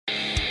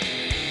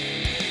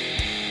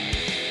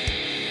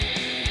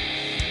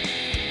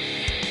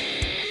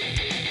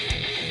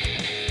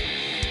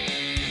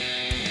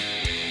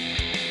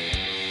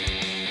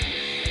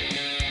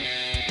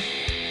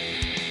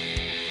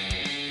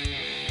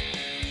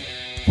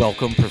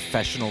Welcome,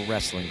 professional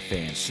wrestling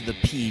fans, to the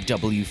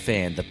PW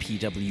Fan. The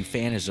PW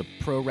Fan is a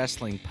pro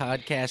wrestling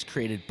podcast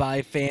created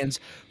by fans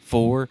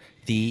for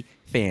the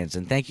fans.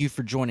 And thank you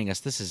for joining us.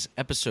 This is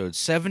episode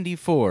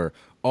 74.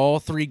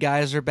 All three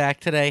guys are back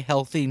today,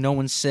 healthy, no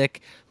one's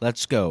sick.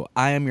 Let's go.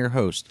 I am your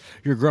host,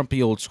 your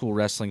grumpy old school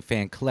wrestling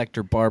fan,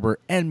 collector, barber,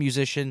 and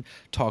musician,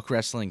 Talk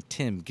Wrestling,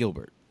 Tim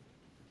Gilbert.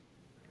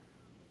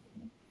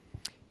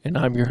 And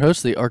I'm your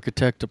host, the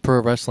architect of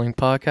pro wrestling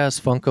podcast,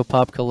 Funko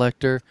Pop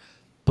collector,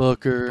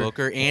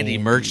 Booker Andy.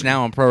 Merch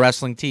now on Pro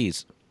Wrestling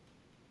Tees.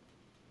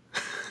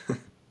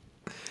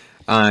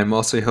 I'm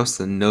also your host,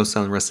 the No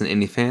Selling Wrestling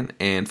Indie fan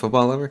and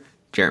football lover,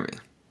 Jeremy.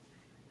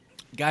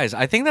 Guys,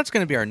 I think that's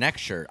going to be our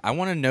next shirt. I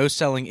want a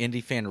no-selling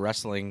indie fan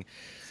wrestling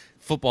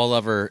football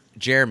lover,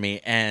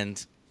 Jeremy,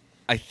 and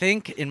I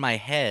think in my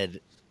head,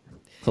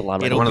 it's a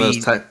lot of one of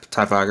those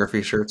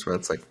typography shirts where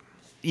it's like,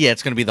 yeah,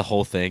 it's going to be the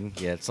whole thing.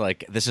 Yeah, it's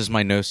like, this is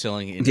my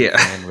no-selling indie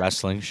fan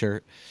wrestling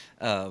shirt.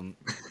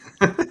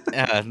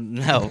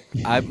 No,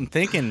 I'm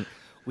thinking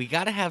we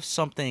got to have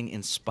something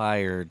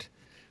inspired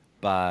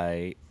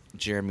by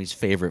Jeremy's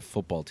favorite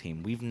football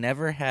team. We've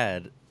never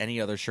had any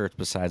other shirts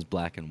besides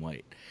black and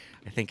white.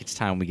 I think it's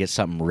time we get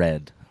something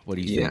red. What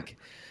do you think?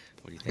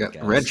 What do you think,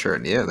 guys? Red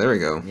shirt. Yeah, there we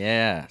go.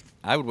 Yeah,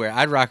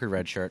 I'd rock a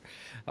red shirt.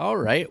 All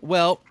right.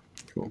 Well,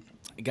 cool.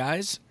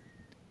 Guys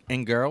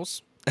and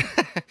girls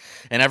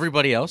and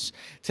everybody else,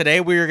 today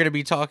we are going to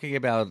be talking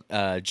about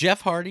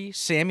Jeff Hardy,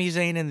 Sami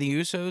Zayn and the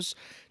Usos,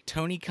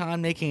 Tony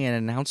Khan making an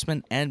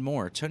announcement, and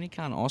more. Tony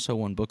Khan also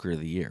won Booker of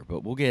the Year,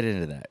 but we'll get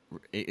into that.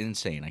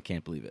 Insane. I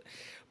can't believe it.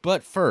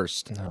 But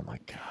first, oh my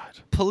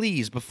God,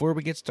 please, before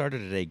we get started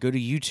today, go to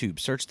YouTube,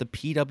 search the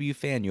PW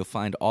Fan. You'll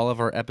find all of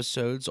our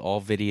episodes, all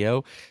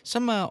video,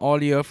 some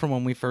audio from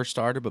when we first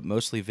started, but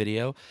mostly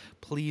video.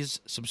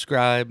 Please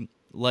subscribe,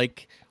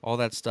 like, all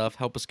that stuff.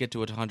 Help us get to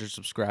 100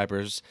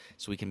 subscribers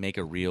so we can make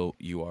a real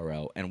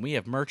URL. And we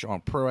have merch on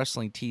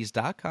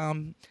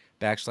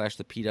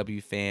ProWrestlingTees.com/the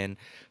PW Fan.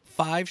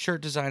 5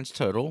 shirt designs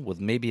total,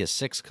 with maybe a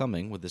 6th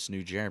coming with this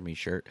new Jeremy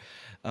shirt.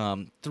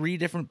 3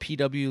 different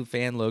PW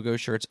Fan logo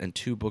shirts and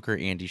 2 Booker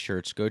Andy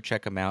shirts. Go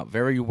check them out.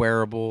 Very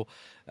wearable.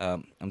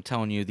 I'm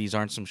telling you, these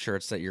aren't some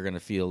shirts that you're going to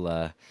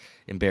feel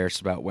embarrassed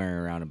about wearing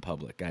around in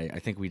public. I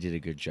think we did a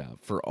good job.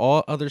 For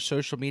all other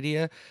social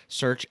media,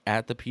 search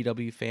at the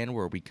PW Fan,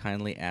 where we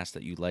kindly ask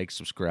that you like,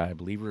 subscribe,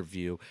 leave a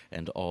review,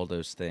 and all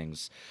those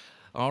things.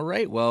 All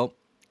right, well,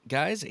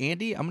 guys,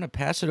 Andy, I'm going to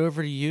pass it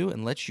over to you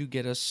and let you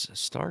get us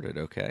started,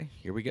 okay?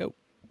 Here we go.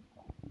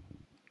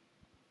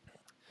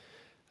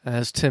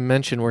 As Tim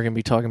mentioned, we're going to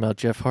be talking about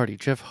Jeff Hardy.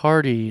 Jeff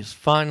Hardy's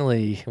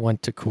finally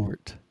went to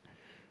court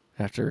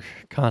after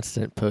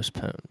constant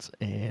postpones.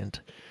 And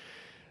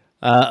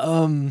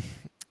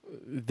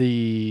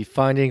the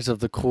findings of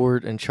the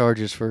court and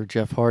charges for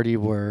Jeff Hardy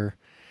were,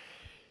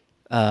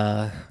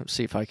 let's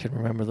see if I can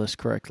remember this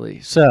correctly.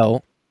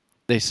 So,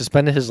 they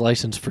suspended his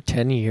license for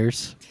 10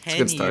 years.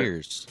 10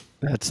 years.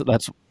 That's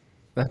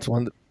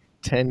one.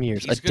 10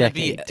 years. He's a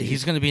decade.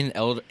 He's going to be an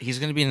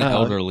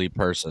elderly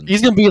person.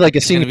 He's going to be like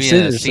a senior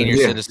citizen.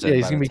 Yeah, he's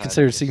going to be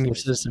considered a senior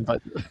citizen.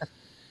 But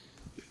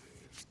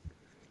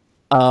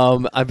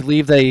I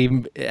believe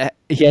he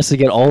has to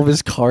get all of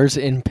his cars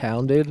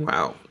impounded.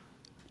 Wow.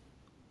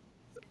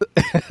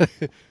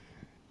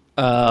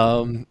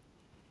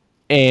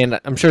 And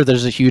I'm sure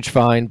there's a huge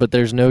fine, but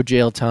there's no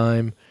jail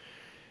time.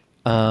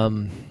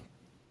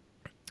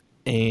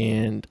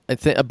 And I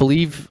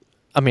believe,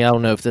 I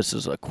don't know if this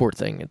is a court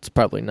thing. It's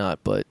probably not,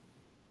 but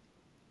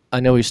I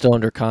know he's still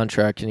under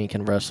contract and he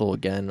can wrestle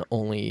again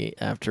only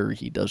after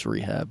he does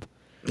rehab.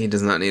 He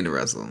does not need to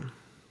wrestle.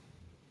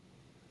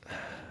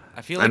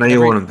 I know you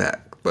want him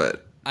back,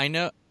 but I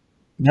know.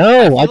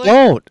 No, I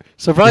don't.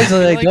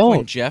 Surprisingly, I don't.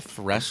 When Jeff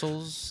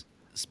wrestles,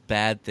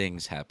 bad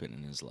things happen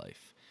in his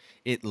life.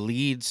 It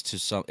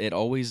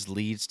always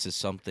leads to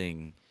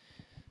something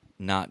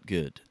not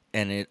good,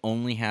 and it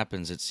only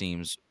happens, it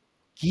seems.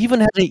 He even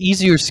had an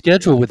easier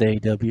schedule with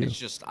AEW. It's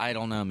just, I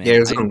don't know, man. Yeah,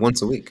 he's on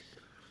once a week.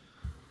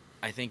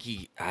 I think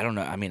I don't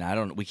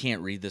know. We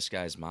can't read this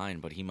guy's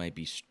mind, but he might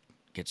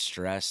get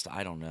stressed.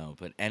 I don't know.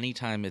 But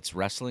anytime it's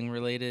wrestling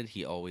related,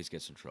 he always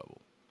gets in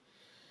trouble.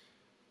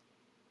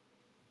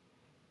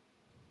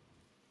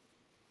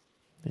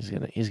 He's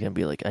gonna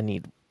be like, I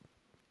need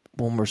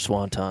one more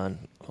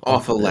swanton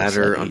off a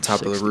ladder on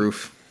top of the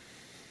roof.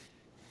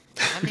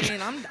 I mean,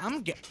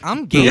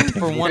 I'm game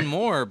for one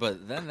more,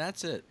 but then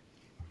that's it.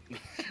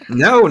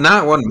 No,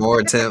 not one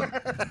more, Tim.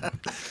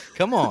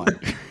 Come on.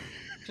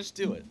 Just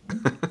do it.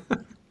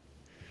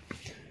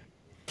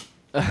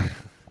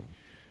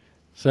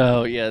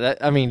 So, yeah,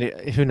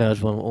 who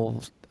knows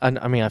when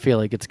I feel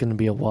like it's going to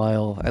be a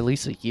while, at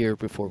least a year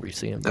before we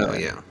see him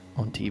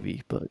on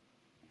TV, but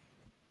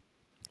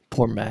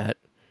poor Matt.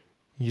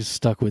 He's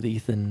stuck with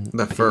Ethan.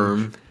 The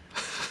Firm.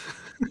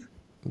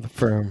 The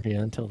Firm, yeah,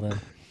 until then.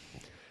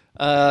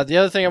 The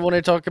other thing I want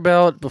to talk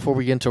about before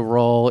we get into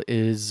Raw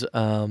is,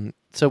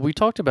 so we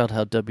talked about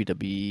how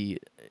WWE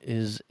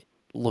is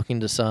looking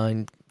to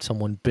sign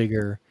someone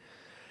bigger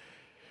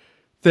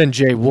than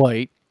Jay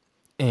White,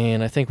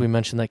 and I think we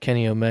mentioned that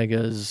Kenny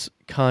Omega's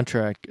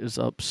contract is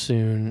up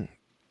soon.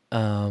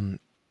 I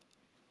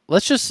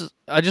just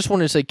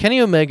wanted to say Kenny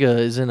Omega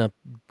is in a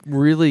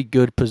really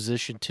good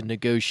position to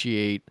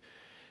negotiate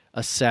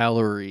a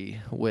salary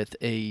with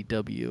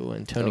AEW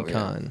and Tony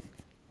Khan.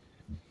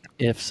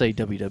 If, say,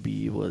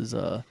 WWE was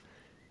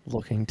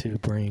looking to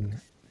bring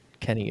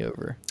Kenny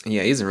over.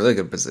 Yeah, he's in a really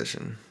good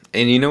position.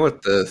 And you know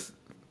what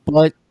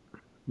But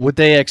would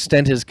they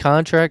extend his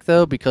contract,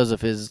 though, because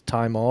of his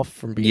time off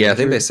from being injured? I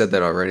think they said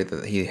that already,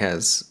 that he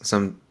has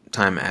some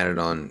time added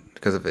on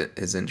because of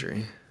his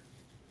injury.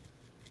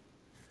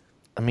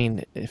 I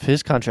mean, if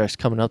his contract's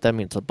coming up, that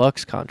means the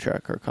Bucks'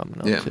 contract are coming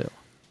up, too.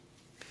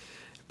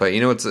 But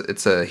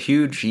it's a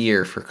huge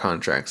year for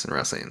contracts in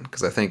wrestling,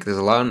 because I think there's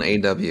a lot in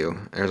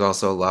AEW. There's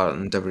also a lot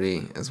in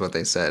WWE, is what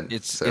they said.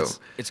 It's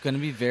going to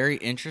be very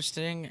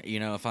interesting.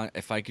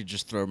 If I could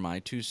just throw my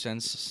 2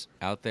 cents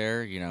out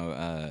there,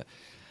 because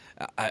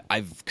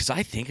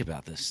I think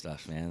about this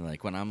stuff, man.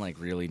 Like when I'm like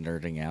really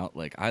nerding out,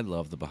 like I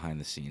love the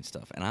behind the scenes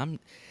stuff, and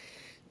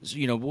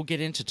we'll get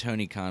into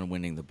Tony Khan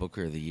winning the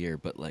Booker of the Year,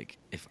 but like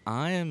if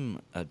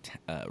I'm a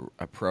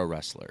pro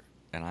wrestler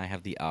and I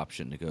have the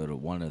option to go to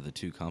one of the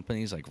 2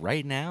 companies, like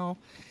right now,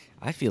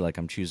 I feel like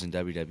I'm choosing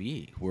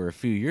WWE. Where a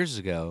few years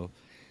ago,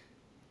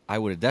 I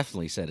would have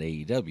definitely said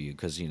AEW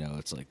because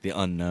it's like the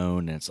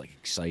unknown and it's like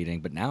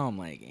exciting. But now I'm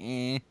like,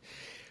 eh.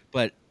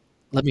 But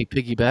let me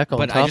piggyback on.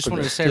 But top I just of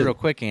wanted to this, say too. real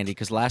quick, Andy,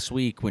 because last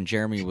week when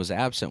Jeremy was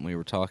absent, we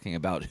were talking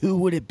about who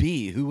would it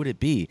be? Who would it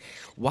be?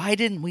 Why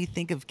didn't we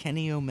think of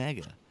Kenny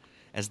Omega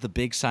as the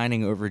big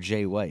signing over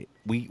Jay White?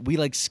 We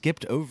like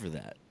skipped over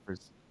that.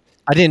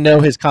 I didn't know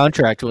his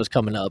contract was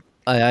coming up.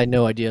 I had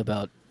no idea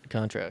about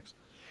contracts.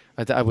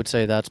 I would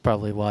say that's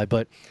probably why.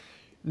 But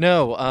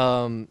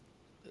no,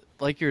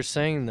 like you're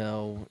saying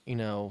though,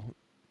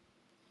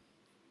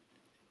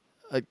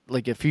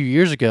 like a few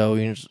years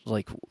ago,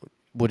 like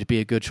would it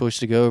be a good choice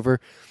to go over?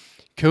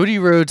 Cody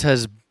Rhodes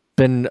has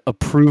been a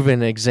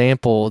proven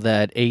example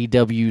that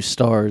AEW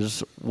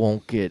stars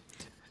won't get.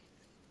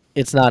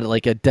 It's not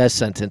like a death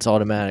sentence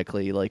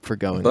automatically, like for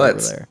going over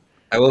there.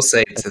 I will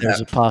say to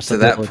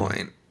that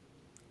point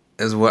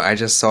is what I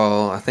just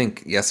saw. I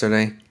think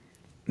yesterday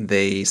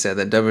they said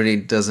that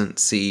WWE doesn't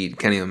see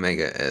Kenny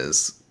Omega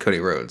as Cody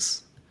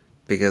Rhodes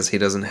because he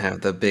doesn't have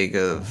the big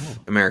of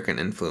American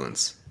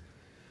influence.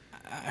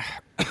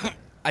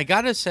 I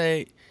gotta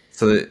say,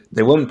 so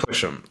they wouldn't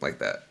push him like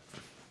that.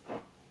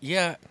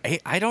 Yeah,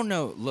 I don't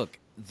know. Look,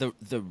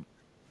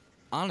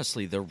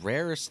 honestly, the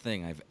rarest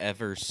thing I've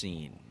ever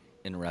seen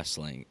in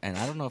wrestling, and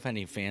I don't know if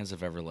any fans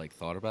have ever like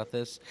thought about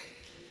this,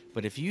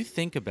 but if you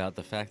think about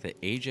the fact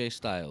that AJ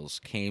Styles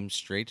came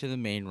straight to the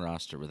main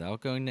roster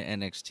without going to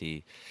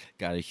NXT,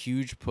 got a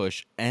huge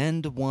push,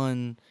 and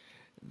won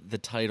the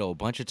title a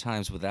bunch of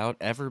times without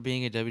ever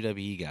being a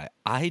WWE guy,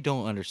 I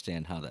don't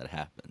understand how that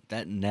happened.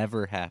 That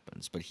never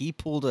happens, but he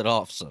pulled it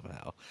off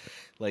somehow.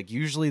 Like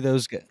usually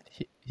those guys,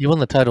 he won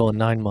the title in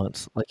 9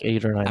 months, like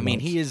 8 or 9 months. I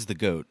mean, he is the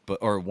GOAT,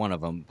 or one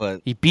of them.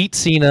 But he beat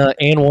Cena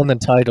and won the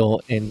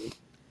title in.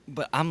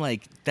 But I'm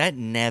like, that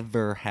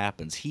never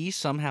happens. He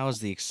somehow is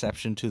the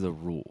exception to the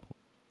rule.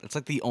 It's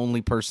like the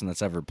only person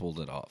that's ever pulled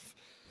it off.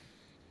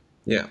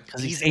 Yeah,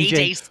 because he's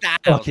AJ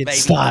Styles, baby.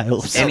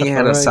 Styles. And he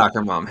had a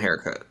soccer mom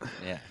haircut.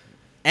 Yeah,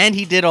 and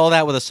he did all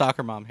that with a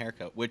soccer mom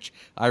haircut, which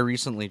I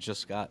recently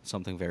just got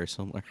something very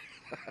similar.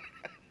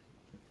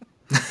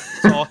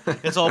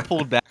 It's all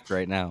pulled back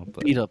right now.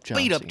 But beat up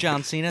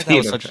John Cena.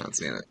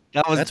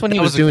 That's when he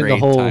was doing the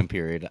whole time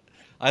period.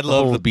 I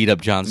love the beat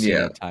up John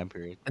Cena time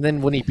period. And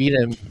then when he beat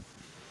him,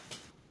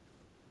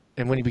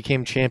 and when he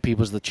became champ, he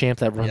was the champ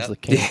that runs the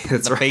camp. Yeah,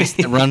 that's the right. face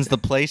that runs the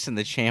place and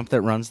the champ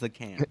that runs the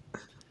camp.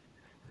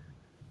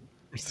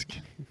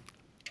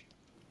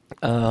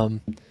 I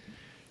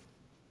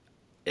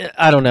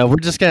don't know. We're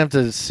just gonna have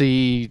to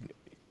see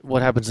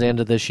what happens at the end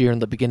of this year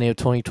and the beginning of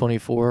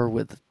 2024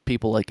 with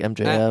people like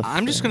MJF.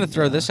 I'm just gonna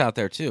throw this out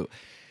there too.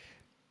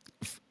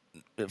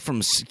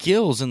 From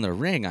skills in the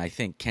ring, I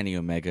think Kenny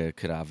Omega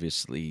could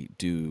obviously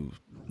do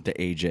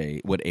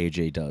what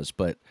AJ does,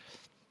 but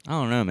I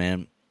don't know,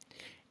 man.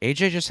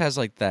 AJ just has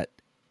like that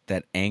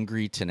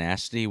angry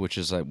tenacity, which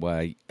is like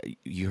why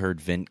you heard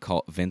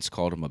Vince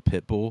called him a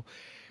pit bull,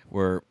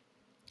 where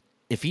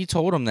if he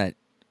told him that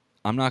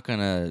I'm not going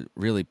to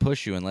really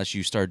push you unless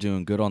you start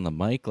doing good on the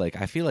mic, like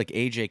I feel like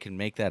AJ can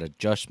make that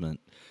adjustment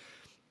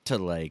to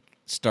like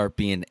start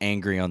being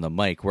angry on the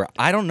mic, where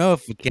I don't know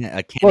if Kenny...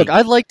 Look,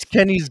 I liked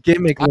Kenny's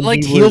gimmick. I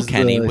liked heel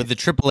Kenny with the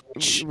Triple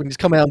H. When he's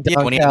coming out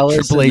down when he had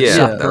Triple H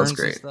that was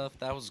great. Stuff,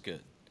 that was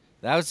good.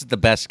 That was the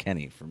best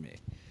Kenny for me.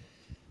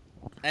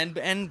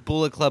 And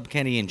Bullet Club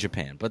Kenny in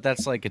Japan, but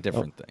that's like a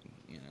different thing,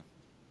 you know.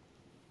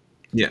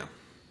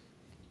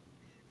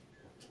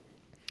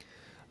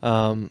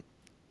 Yeah.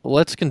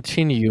 Let's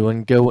continue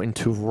and go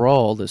into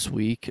Raw this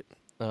week.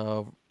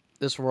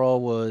 This Raw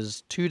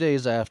was 2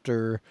 days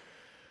after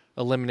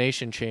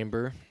Elimination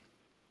Chamber.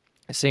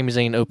 Sami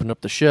Zayn opened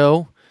up the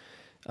show.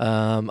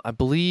 I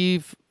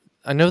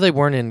know they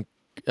weren't in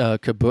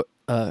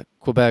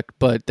Quebec,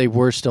 but they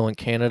were still in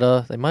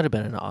Canada. They might have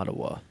been in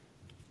Ottawa.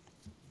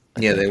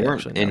 Yeah, they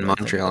weren't in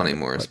Montreal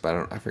anymore,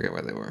 but I forget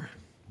where they were.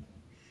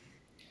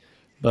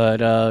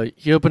 But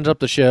he opens up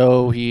the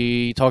show.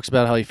 He talks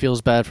about how he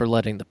feels bad for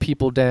letting the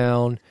people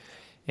down.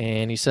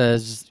 And he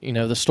says,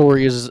 the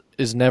story is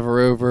never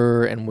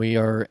over, and we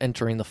are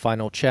entering the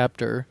final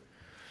chapter.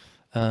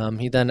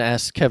 He then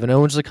asked Kevin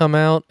Owens to come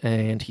out,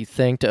 and he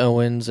thanked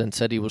Owens and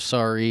said he was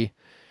sorry.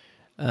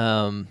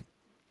 So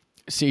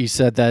he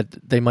said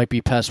that they might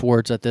be past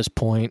words at this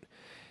point.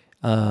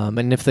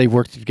 And if they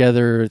work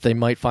together, they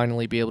might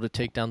finally be able to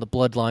take down the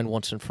bloodline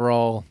once and for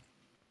all.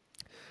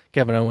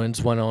 Kevin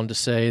Owens went on to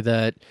say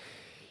that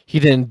he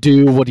didn't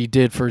do what he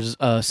did for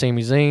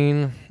Sami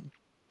Zayn,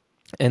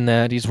 and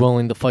that he's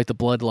willing to fight the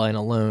bloodline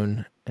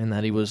alone, and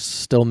that he was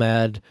still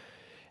mad,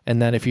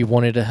 and that if he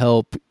wanted to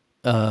help,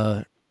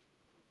 or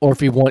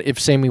if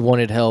Sami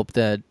wanted help,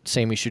 that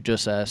Sami should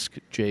just ask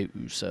Jey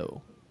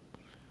Uso.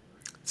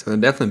 So they're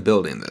definitely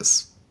building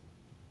this.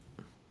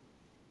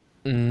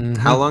 Mm-hmm.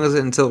 How long is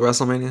it until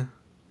WrestleMania?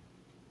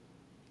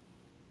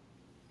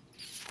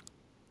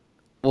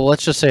 Well,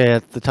 let's just say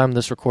at the time of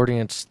this recording,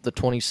 it's the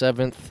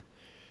 27th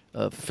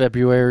of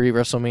February.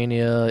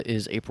 WrestleMania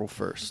is April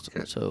 1st.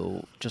 Okay.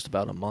 So just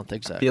about a month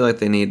exactly. I feel like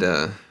they need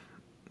to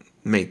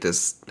make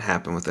this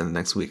happen within the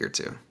next week or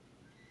two.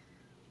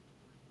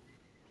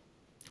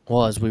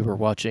 Well, as we were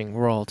watching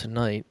Raw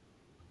tonight,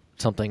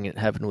 something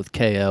happened with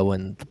KO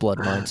and the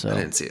Bloodline, so I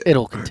didn't see it.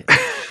 It'll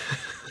continue.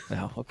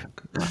 Oh, okay.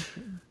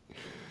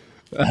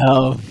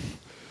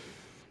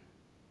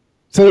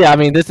 So yeah, I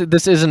mean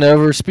this isn't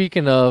over.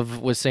 Speaking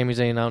of with Sami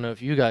Zayn, I don't know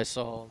if you guys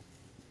saw.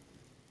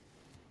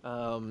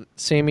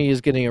 Sami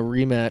is getting a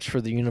rematch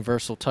for the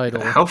Universal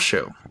title. A house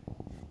show,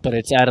 but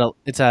it's at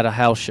a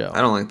house show.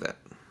 I don't like that.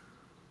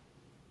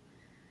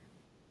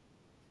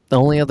 The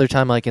only other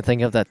time I can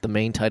think of that the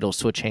main title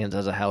switch hands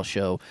as a house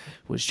show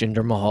was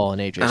Jinder Mahal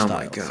and AJ Styles. Oh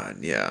my god,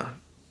 yeah.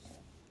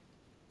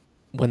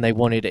 When they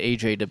wanted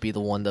AJ to be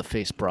the one to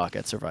face Brock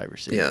at Survivor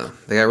Series. Yeah,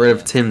 they got rid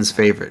of Tim's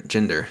favorite,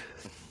 Jinder.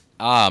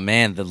 Ah,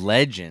 man, the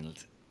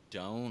legend.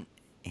 Don't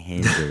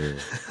hinder.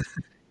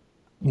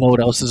 You know what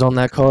else is on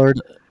that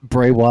card?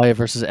 Bray Wyatt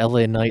versus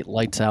LA Knight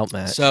Lights Out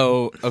match.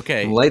 So,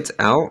 okay. Lights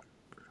Out?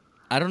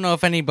 I don't know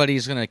if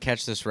anybody's going to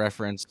catch this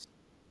reference.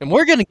 And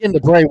we're going to get into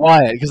Bray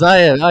Wyatt because I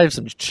have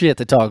some shit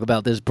to talk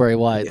about this Bray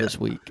Wyatt this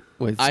week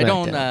with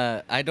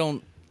SmackDown. I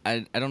don't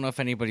know if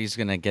anybody's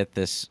going to get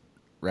this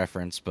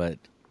reference, but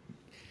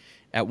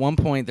at one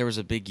point there was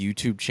a big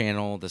YouTube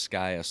channel, this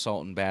guy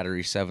Assault and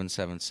Battery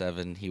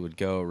 777, he would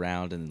go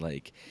around and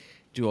like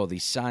do all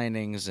these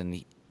signings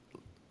and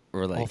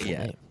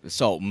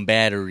Assault and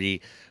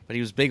Battery, but he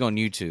was big on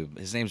YouTube.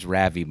 His name's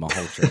Ravi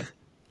Malhotra.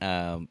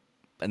 And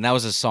that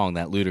was his song,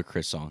 that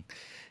Ludacris song.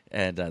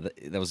 And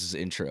that was his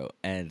intro.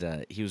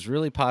 And he was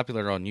really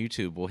popular on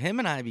YouTube. Well, him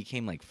and I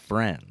became like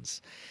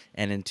friends.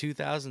 And in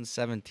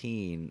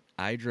 2017,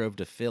 I drove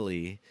to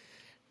Philly,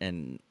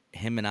 and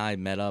him and I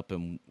met up,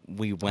 and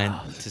we went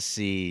to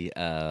see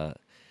the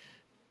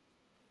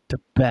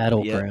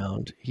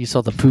Battleground. Yeah. He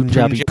saw the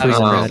Punjabi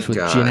prison match with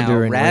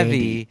Jinder and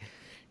Ravi.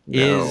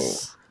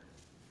 Randy.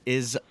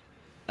 Is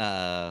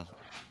I'm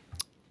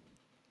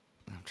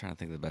trying to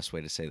think of the best way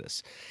to say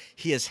this.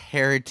 He has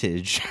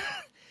heritage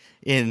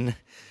in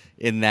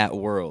that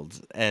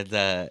world,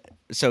 and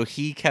so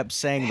he kept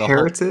saying the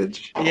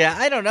heritage. Yeah,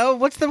 I don't know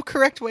what's the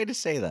correct way to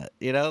say that.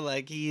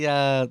 Like he.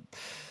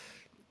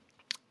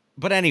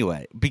 But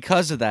anyway,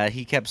 because of that,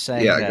 he kept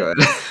saying that. Go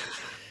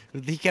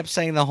ahead. He kept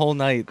saying the whole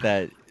night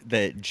that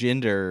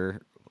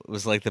Jinder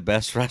was like the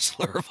best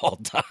wrestler of all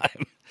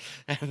time,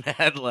 and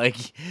that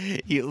like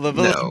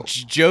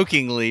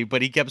jokingly,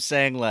 but he kept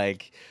saying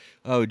like,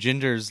 "Oh,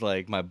 Jinder's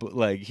like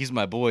he's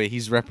my boy,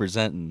 he's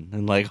representing,"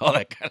 and like all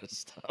that kind of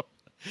stuff.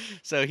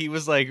 So he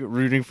was like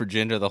rooting for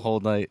Jinder the whole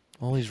night.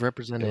 Well, he's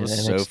representing it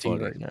was NXT so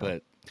funny, right now.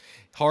 But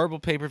horrible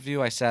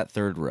pay-per-view. I sat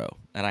third row,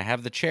 and I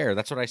have the chair.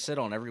 That's what I sit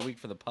on every week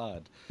for the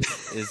pod.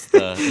 Is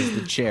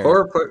the chair?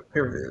 Horrible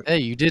pay-per-view. Hey,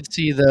 you did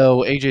see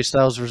though AJ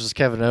Styles versus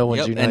Kevin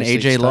Owens. Yep, and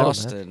AJ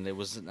lost, and it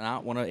was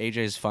not one of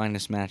AJ's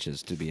finest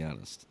matches, to be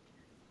honest.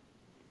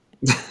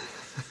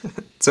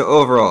 So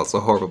overall, it's a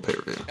horrible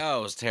pay-per-view.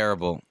 Oh, it was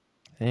terrible.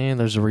 And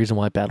there's a reason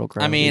why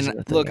Battleground. I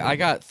mean, look, I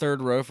got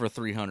third row for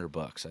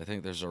 $300. I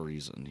think there's a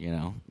reason.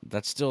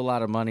 That's still a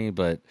lot of money,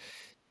 but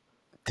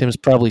Tim's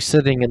probably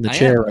sitting in the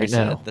chair right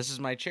now. This is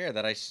my chair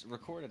that I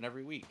record in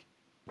every week.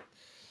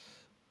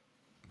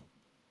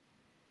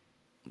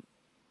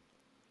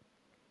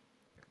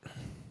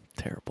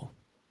 Terrible.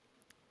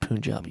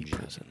 Punjabi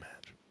prison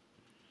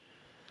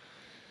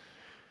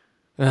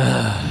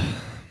match.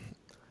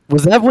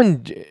 Was that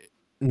when?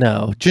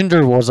 No,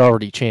 Jinder was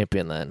already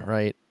champion then,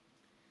 right?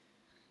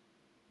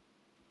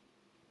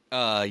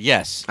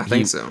 Yes, I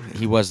think so.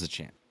 He was the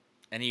champ,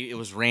 and it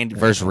was Randy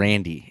versus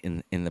Randy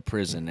in the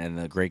prison, and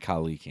the Great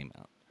Khali came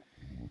out.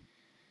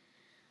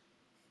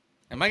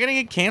 Am I gonna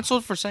get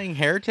canceled for saying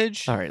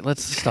heritage? All right,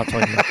 let's stop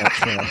talking about that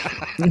trash.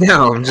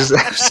 No, I'm just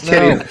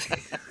kidding.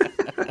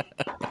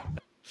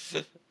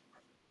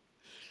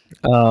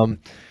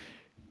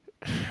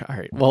 All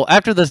right. Well,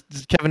 after the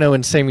Kevin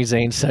Owens Sami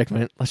Zayn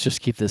segment, let's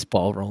just keep this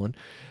ball rolling.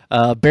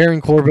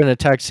 Baron Corbin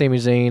attacked Sami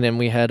Zayn, and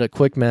we had a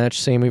quick match: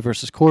 Sami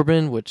versus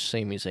Corbin, which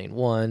Sami Zayn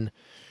won.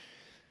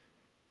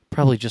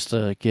 Probably just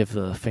to give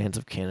the fans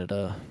of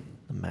Canada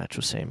the match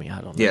with Sami.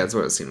 I don't know. Yeah, that's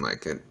what it seemed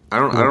like. I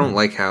don't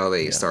like how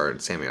they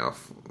started Sami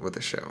off with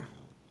the show.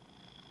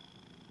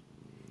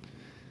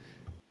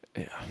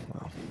 Yeah,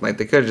 well, like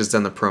they could have just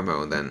done the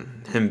promo and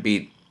then him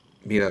beat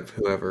up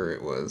whoever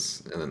it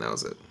was, and then that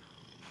was it.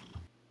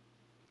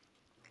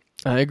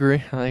 I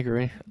agree.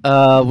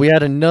 We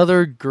had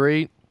another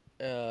great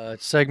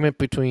segment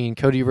between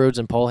Cody Rhodes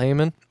and Paul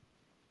Heyman.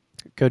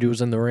 Cody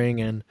was in the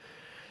ring, and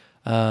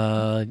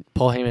Paul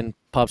Heyman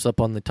pops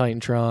up on the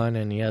Titantron,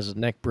 and he has a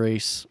neck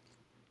brace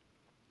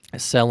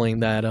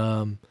selling that.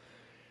 I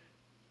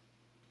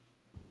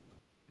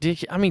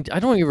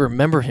don't even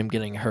remember him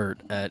getting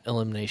hurt at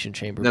Elimination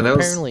Chamber. No, but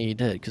apparently he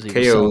did because he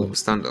KO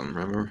stunned him.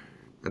 Remember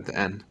at the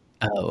end.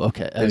 Oh,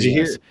 okay. Did you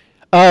hear?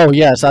 Oh,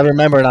 yes, I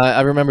remember. And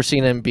I remember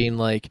seeing him being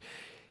like,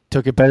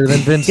 took it better than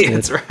Vince did.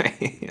 That's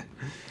right.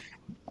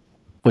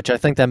 Which I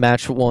think that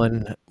match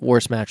won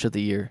worst match of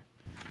the year.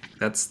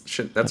 That's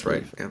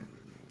right. Yeah,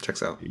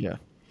 checks out. Yeah.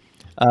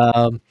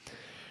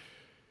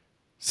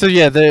 So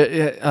yeah,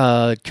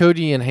 the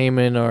Cody and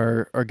Heyman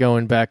are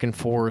going back and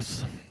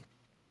forth,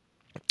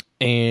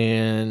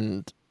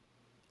 and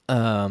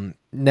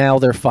now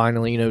they're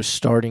finally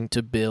starting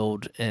to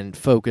build and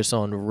focus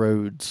on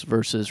Rhodes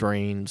versus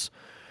Reigns.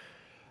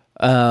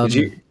 Did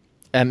you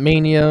at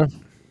Mania?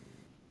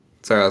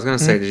 Sorry, I was gonna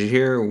say, did you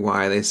hear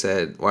why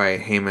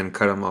Heyman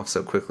cut him off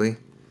so quickly?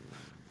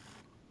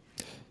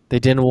 They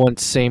didn't want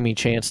Sami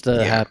chance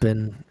to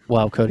happen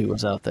while Cody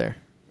was out there.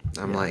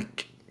 I'm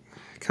like,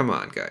 come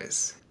on,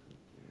 guys.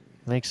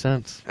 Makes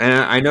sense. And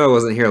I know I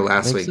wasn't here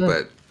last week,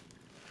 but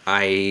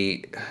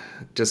I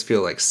just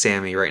feel like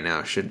Sami right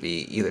now should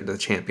be either the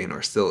champion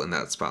or still in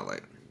that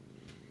spotlight.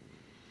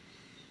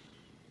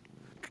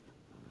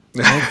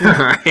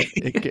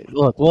 Right.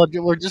 Look,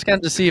 we're just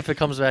going to see if it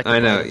comes back. I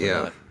know,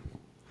 yeah.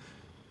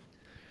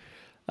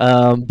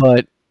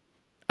 But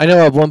I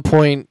know at one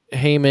point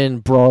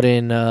Heyman brought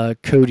in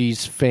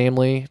Cody's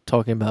family,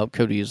 talking about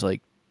Cody's, I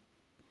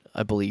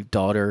believe,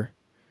 daughter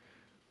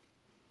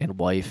and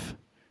wife.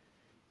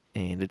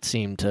 And it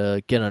seemed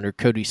to get under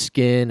Cody's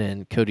skin,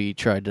 and Cody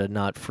tried to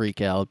not freak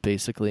out,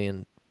 basically,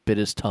 and bit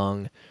his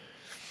tongue.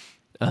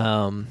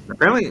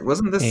 Apparently,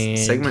 wasn't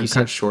this segment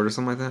cut short or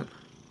something like that?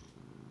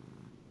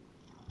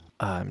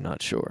 I'm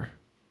not sure.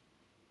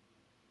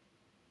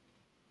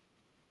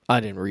 I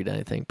didn't read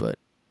anything, but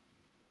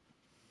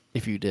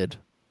if you did,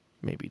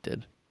 maybe you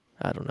did.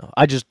 I don't know.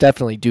 I just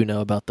definitely do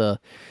know about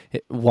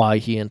why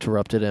he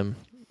interrupted him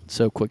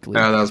so quickly.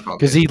 Oh, that was probably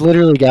because he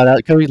literally got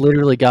out. Cody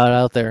literally got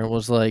out there and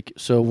was like,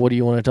 "So, what do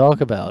you want to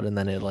talk about?" And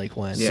then it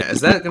went. Yeah,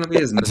 is that going to be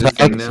his new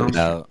thing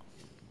now?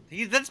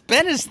 That's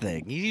been his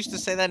thing. He used to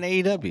say that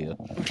in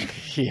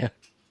AEW. Yeah.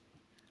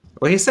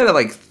 Well, he said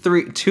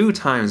it two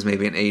times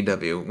maybe in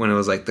AEW when it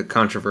was the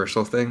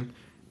controversial thing,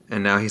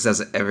 and now he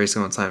says it every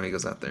single time he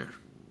goes out there.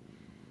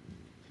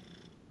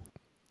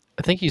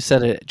 I think he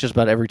said it just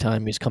about every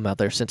time he's come out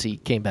there since he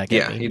came back.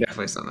 Yeah, he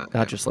definitely said that.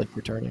 Not just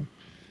returning.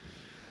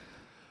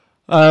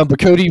 But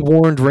Cody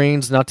warned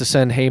Reigns not to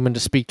send Heyman to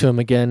speak to him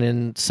again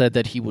and said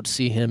that he would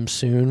see him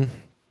soon.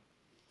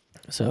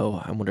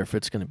 So I wonder if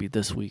it's going to be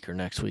this week or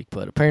next week.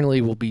 But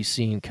apparently we'll be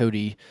seeing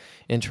Cody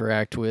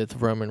interact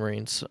with Roman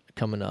Reigns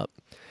coming up.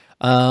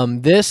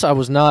 This I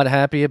was not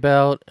happy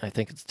about. I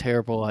think it's a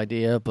terrible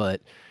idea.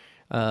 But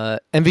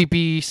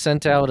MVP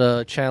sent out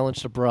a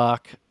challenge to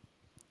Brock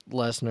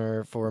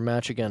Lesnar for a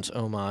match against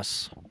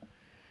Omos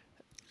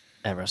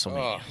at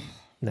WrestleMania. Oh.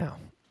 Now,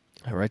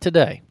 all right,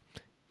 today,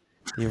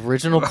 the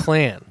original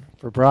plan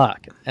for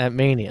Brock at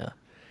Mania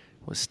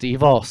was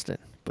Steve Austin,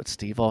 but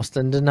Steve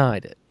Austin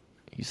denied it.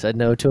 He said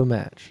no to a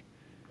match.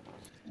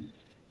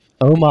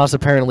 Omos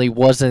apparently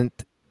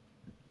wasn't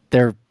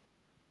their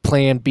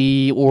plan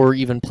B or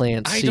even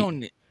plan C. So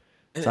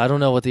I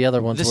don't know what the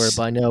other ones were,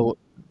 but I know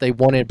they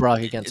wanted Brock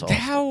against Austin.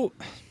 How?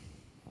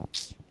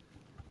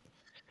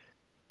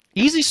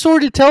 Easy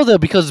story to tell, though,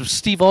 because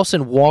Steve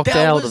Austin walked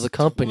out of the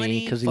company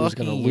because he was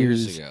going to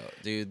lose. Ago.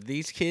 Dude,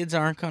 these kids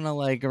aren't going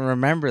to,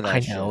 remember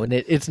that shit. I know, and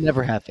it's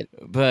never happened.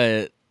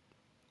 But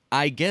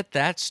I get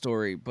that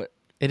story, but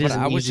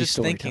I was just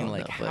thinking,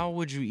 how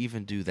would you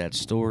even do that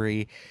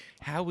story?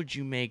 How would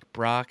you make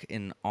Brock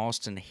and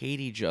Austin hate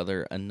each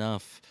other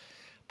enough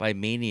by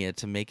Mania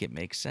to make it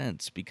make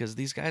sense? Because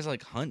these guys,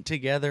 hunt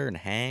together and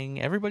hang.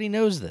 Everybody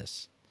knows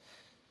this.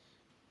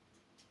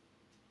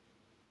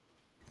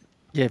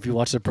 Yeah, if you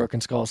watch the Broken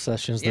Skull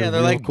sessions, they're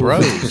like cool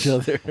bros. Each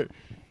other.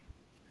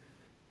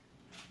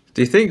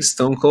 Do you think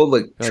Stone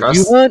Cold trust?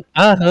 You hunt,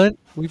 I hunt.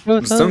 We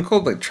both Stone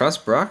Cold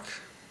trust Brock?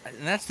 And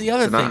that's the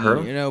other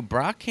thing.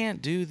 Brock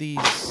can't do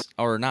these,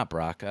 or not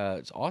Brock.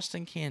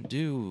 Austin can't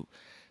do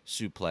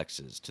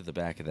suplexes to the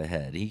back of the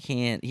head. He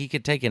can't. He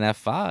could take an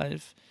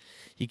F5.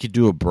 He could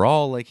do a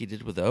brawl like he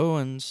did with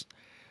Owens,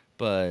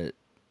 but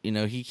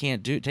he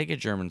can't take a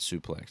German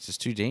suplex. It's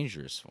too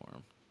dangerous for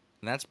him,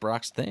 and that's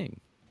Brock's thing.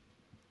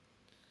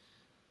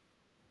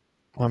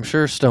 Well, I'm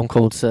sure Stone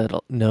Cold said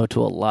no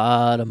to a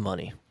lot of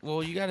money.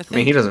 Well, you got to think. I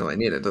mean, he doesn't really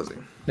need it, does he?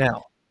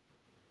 Now,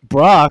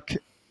 Brock.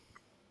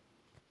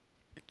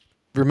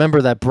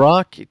 Remember that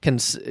Brock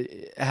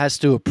has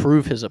to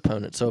approve his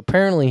opponent, so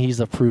apparently he's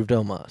approved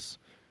Omos.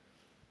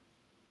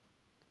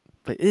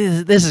 But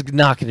this is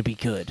not going to be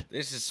good.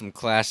 This is some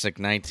classic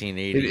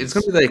 1980s. It's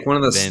going to be like one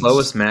of the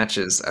slowest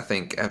matches I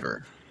think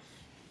ever.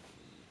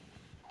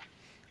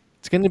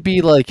 It's going to be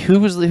like who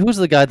was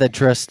the guy that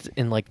dressed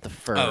in like the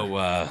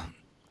fur?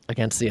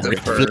 Against the Ric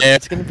Undertaker. Flair.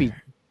 It's going to be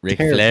Ric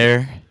terrible.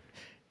 Flair.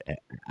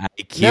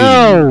 IQ.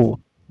 No,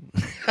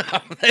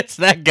 It's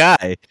that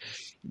guy.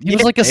 he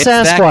was like a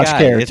Sasquatch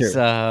character. It's,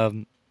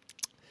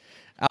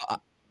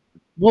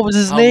 what was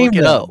his I'll name? look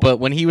it though? up. But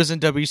when he was in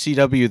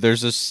WCW,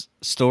 there's this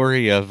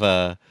story of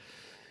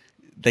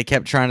they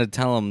kept trying to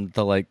tell him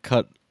to like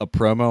cut a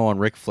promo on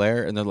Ric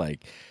Flair, and they're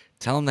like,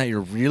 tell him that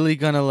you're really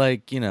gonna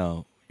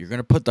you're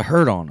gonna put the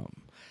hurt on him,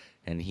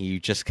 and he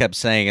just kept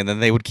saying, and then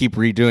they would keep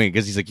redoing it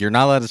because he's like, you're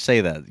not allowed to say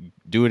that.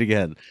 Do it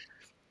again.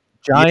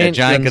 Giant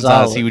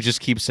Gonzalez. He would just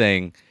keep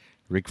saying,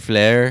 Ric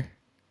Flair,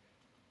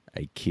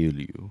 I kill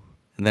you.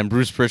 And then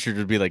Bruce Pritchard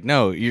would be like,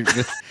 no, you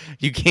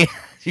can't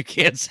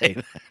say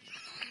that.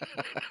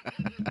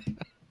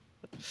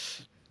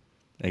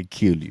 I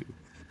kill you.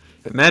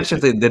 Imagine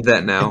if they did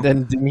that now.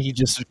 And then he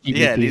just keep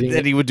repeating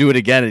then he would do it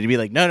again, and he'd be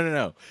like,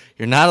 no.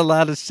 You're not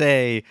allowed to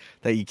say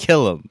that you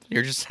kill him.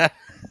 You just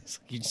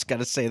got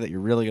to say that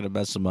you're really going to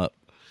mess him up.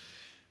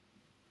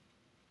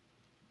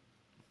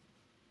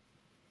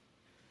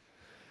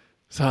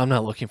 So I'm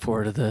not looking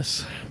forward to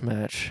this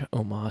match,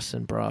 Omos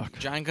and Brock.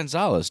 Giant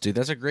Gonzalez, dude,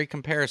 that's a great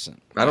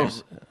comparison.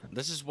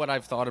 This is what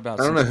I've thought about.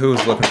 I don't know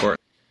who's looking for it.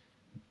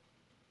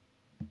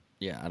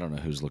 Yeah, I don't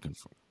know who's looking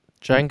for it.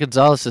 Giant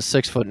Gonzalez is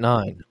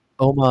 6'9".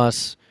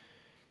 Omos,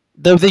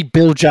 though they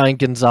build Giant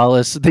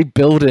Gonzalez, they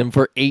build him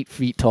for 8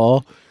 feet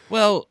tall.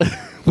 Well,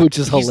 which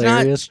is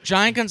hilarious.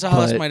 Giant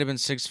Gonzalez might have been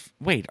 6.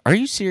 Wait, are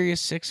you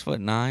serious?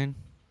 6'9"?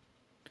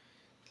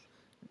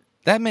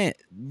 That man,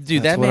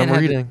 dude. That's that what man I'm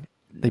had reading.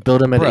 They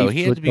built him at 8 foot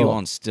he had to be tall.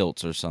 on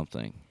stilts or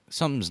something.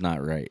 Something's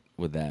not right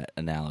with that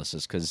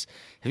analysis. Because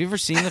have you ever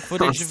seen the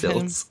footage of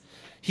him?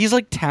 He's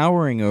like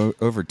towering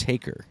over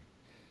Taker.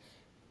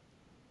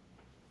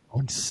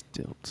 On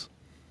stilts.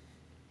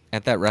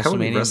 At that WrestleMania. How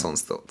would he wrestle on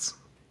stilts?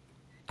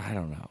 I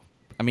don't know.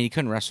 I mean, he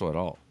couldn't wrestle at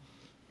all.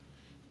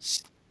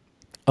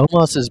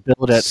 Omos is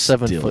built at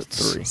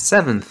 7'3".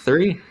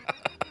 7'3"?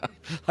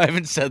 I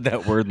haven't said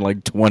that word in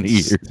like 20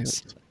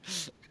 years.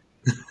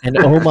 And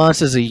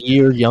Omos is a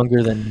year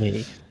younger than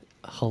me.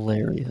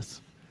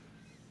 Hilarious.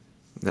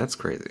 That's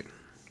crazy.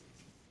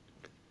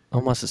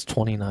 Omos is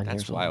 29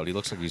 That's years wild. old. He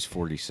looks like he's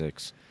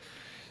 46.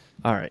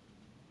 All right.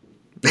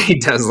 He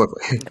does look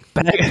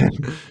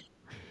like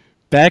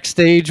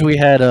Backstage, we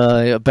had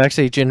a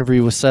backstage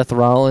interview with Seth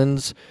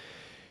Rollins,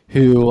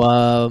 who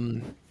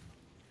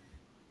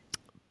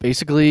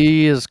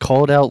basically has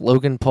called out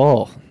Logan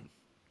Paul.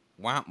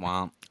 Womp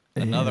womp.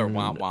 Another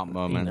womp womp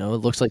moment. It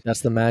looks like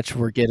that's the match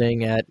we're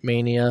getting at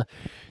Mania.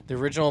 The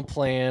original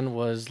plan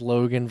was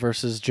Logan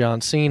versus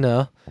John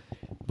Cena,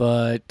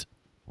 but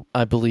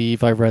I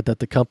believe I read that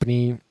the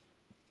company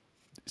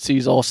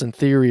sees Austin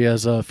Theory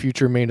as a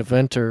future main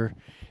eventer,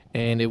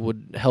 and it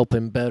would help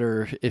him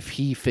better if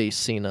he faced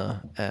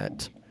Cena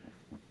at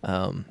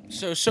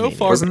So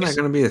far, wasn't that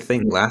going to be a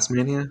thing last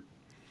Mania?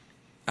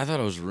 I thought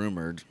it was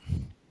rumored.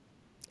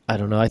 I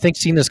don't know. I think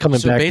Cena's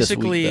coming back this week,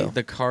 though. So basically,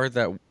 the card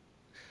tonight.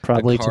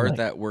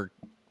 that we're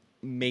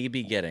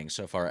maybe getting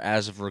so far,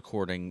 as of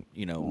recording,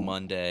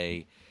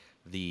 Monday,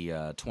 the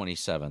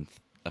 27th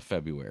of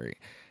February,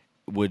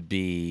 would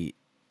be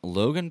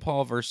Logan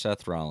Paul versus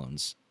Seth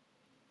Rollins,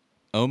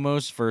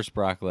 Omos versus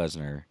Brock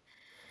Lesnar.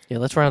 Yeah,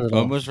 let's round it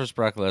off. Omos versus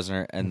Brock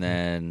Lesnar, and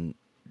then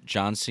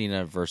John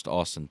Cena versus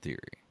Austin Theory.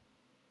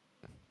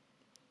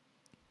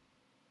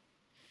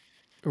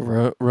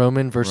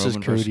 Roman versus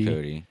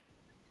Cody.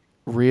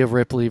 Rhea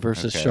Ripley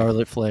versus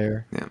Charlotte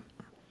Flair. Yeah.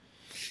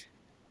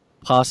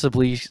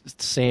 Possibly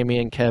Sami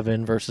and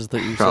Kevin versus the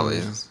Usos. Probably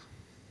is.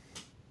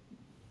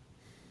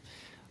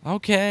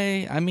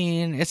 Okay, I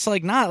mean, it's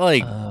like not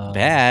like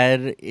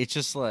bad. It's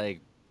just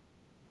like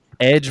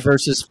Edge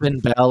versus Finn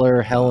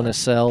Balor, Hell in a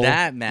Cell.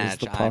 That match, is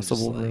the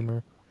possible I'm just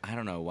rumor. I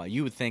don't know why.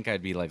 You would think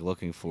I'd be like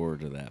looking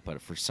forward to that,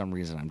 but for some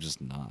reason I'm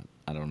just not.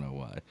 I don't know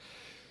why.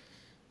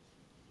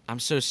 I'm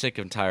so sick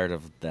and tired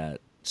of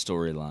that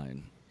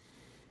storyline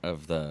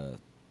of the,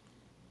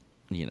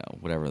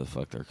 whatever the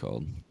fuck they're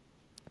called.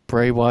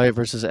 Bray Wyatt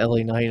versus LA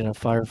Knight in a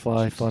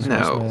Firefly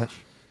Funhouse match.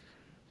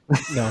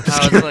 No,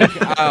 I was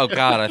like, oh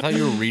god, I thought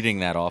you were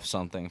reading that off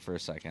something for a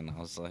second. I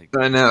was like,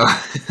 I know.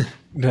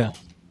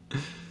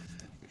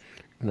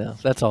 No,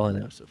 that's all I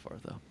know so far,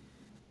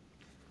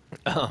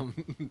 though.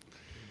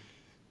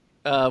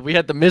 We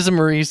had the Miz and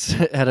Maurice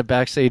had a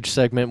backstage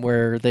segment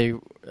where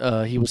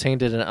he was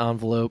handed an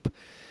envelope,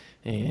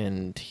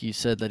 and he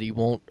said that he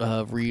won't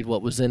read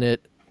what was in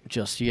it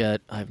just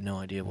yet. I have no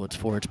idea what it's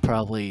for.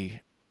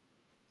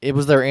 It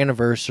was their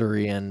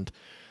anniversary, and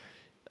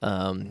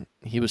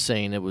he was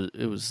saying it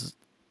was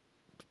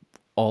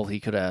all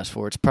he could ask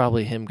for. It's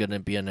probably him going to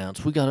be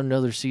announced. We got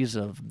another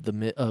season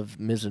of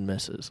Miz and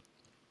Mrs.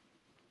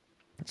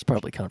 It's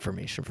probably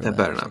confirmation for that. That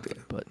better not be.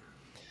 But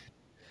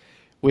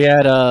we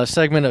had a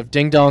segment of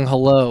Ding Dong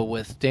Hello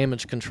with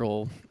Damage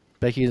Control.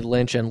 Becky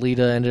Lynch and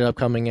Lita ended up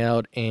coming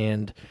out,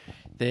 and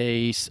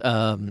they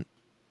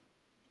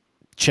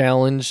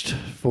challenged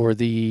for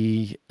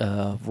the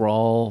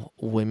Raw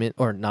women,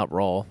 or not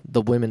Raw,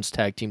 the women's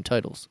tag team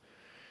titles.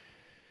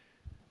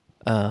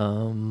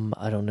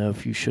 I don't know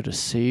if you should have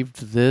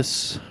saved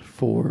this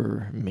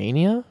for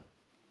Mania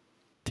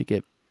to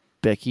get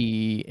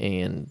Becky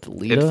and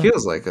Lita. It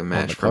feels like a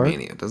match for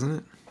Mania, doesn't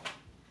it?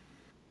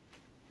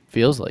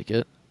 Feels like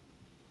it.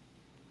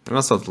 And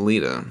also with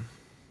Lita.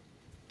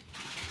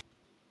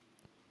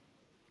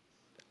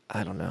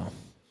 I don't know.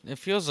 It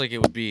feels like it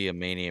would be a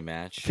Mania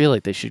match. I feel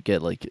like they should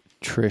get like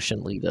Trish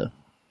and Lita.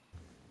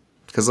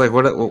 Because like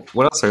what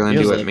else are they going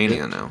to do at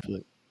Mania now?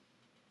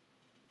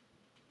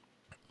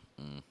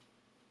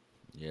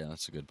 Yeah,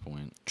 that's a good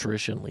point.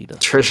 Trish and Lita.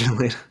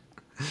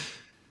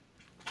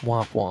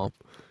 Womp womp.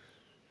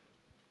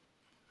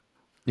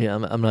 Yeah,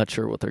 I'm not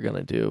sure what they're going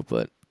to do,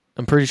 but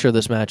I'm pretty sure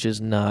this match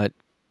is not,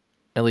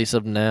 at least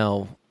of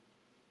now.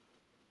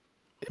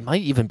 It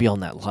might even be on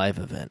that live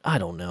event. I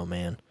don't know,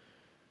 man.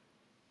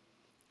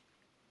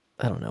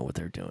 I don't know what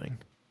they're doing.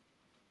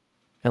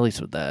 At least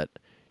with that.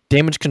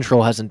 Damage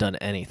Control hasn't done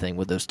anything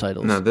with those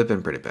titles. No, they've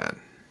been pretty bad.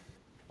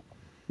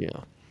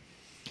 Yeah.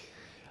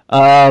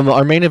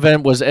 Our main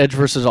event was Edge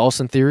versus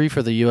Austin Theory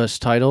for the U.S.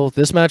 title.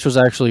 This match was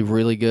actually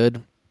really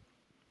good.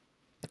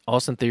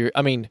 Austin Theory,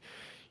 I mean,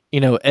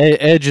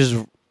 Edge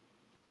is,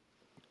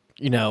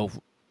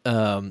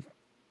 I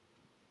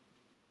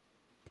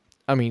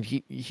mean,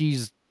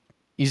 he's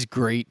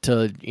great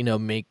to,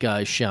 make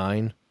guys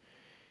shine.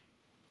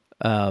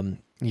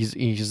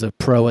 He's a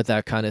pro at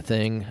that kind of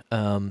thing.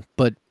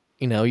 But,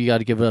 you got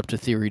to give it up to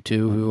Theory,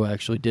 too, who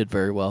actually did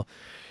very well.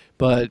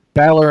 But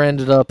Balor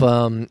ended up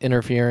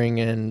interfering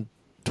and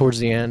towards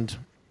the end,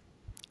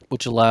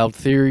 which allowed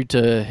Theory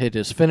to hit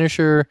his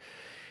finisher,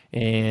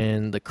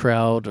 and the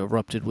crowd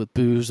erupted with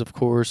boos, of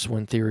course,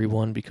 when Theory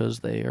won because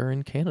they are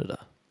in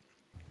Canada.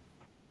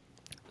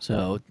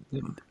 So,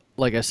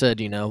 like I said,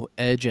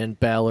 Edge and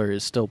Balor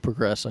is still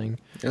progressing.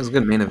 It was a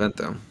good main event,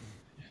 though.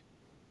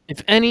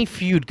 If any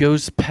feud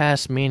goes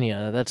past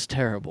Mania, that's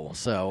terrible.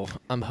 So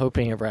I'm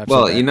hoping it wraps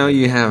up. Well,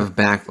 you have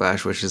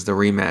Backlash, which is the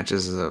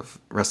rematches of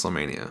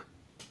WrestleMania.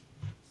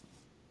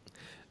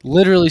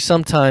 Literally,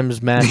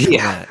 sometimes match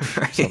right.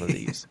 Some of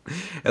these.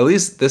 At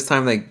least this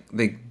time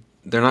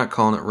they're not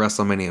calling it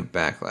WrestleMania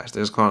Backlash.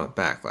 They're just calling it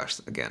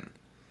Backlash again.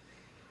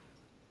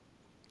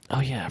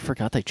 Oh yeah, I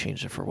forgot they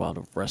changed it for a while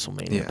to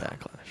WrestleMania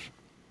Backlash.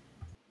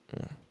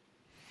 Yeah.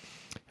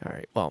 All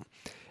right. Well,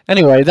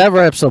 anyway, that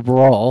wraps up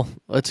Raw.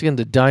 Let's get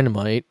into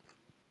Dynamite.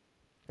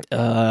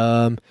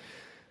 To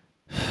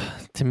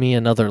me,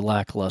 another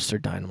lackluster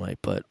Dynamite,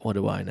 but what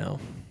do I know?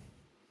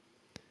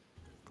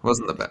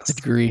 Wasn't the best.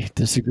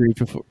 Disagree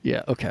before.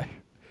 Yeah, okay.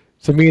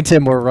 So me and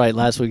Tim were right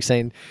last week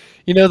saying,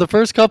 the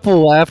first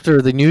couple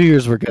after the New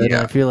Year's were good.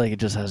 Yeah. I feel like it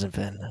just hasn't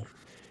been.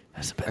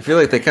 I feel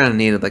like they kind of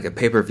needed like a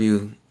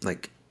pay-per-view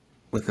like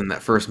within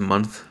that first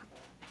month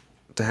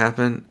to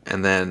happen,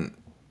 and then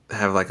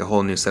have like a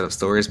whole new set of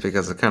stories,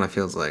 because it kind of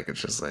feels like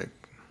it's just like,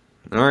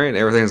 all right,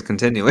 everything's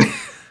continuing.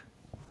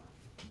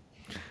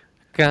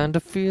 Kind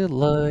of feel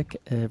like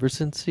ever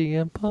since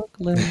CM Punk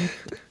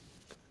left,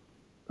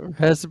 or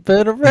hasn't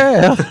been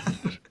around,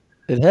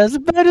 it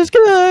hasn't been as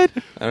good.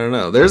 I don't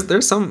know.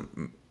 There's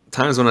some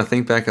times when I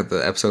think back at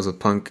the episodes with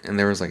Punk, and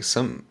there was like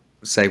some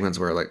segments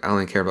where like I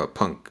only care about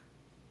Punk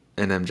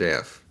and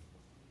MJF.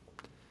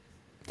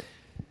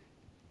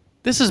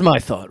 This is my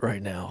thought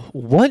right now.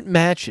 What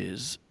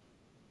matches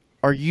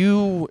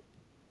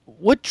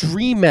what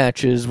dream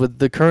matches with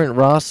the current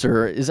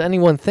roster is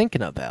anyone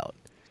thinking about?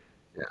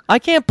 Yeah. I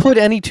can't put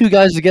any two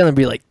guys together and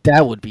be like,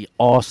 that would be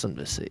awesome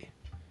to see.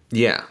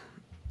 Yeah.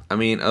 I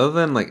mean, other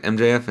than like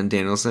MJF and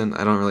Danielson,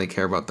 I don't really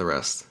care about the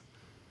rest.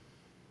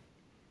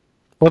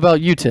 What about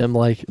you, Tim?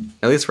 Like,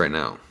 at least right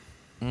now.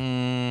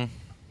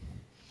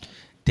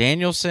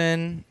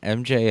 Danielson,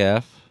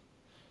 MJF.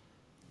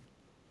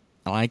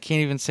 I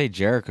can't even say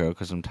Jericho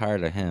because I'm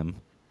tired of him.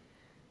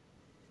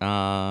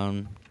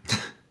 I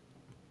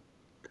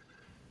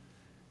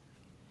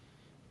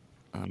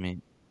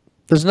mean,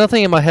 there's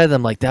nothing in my head that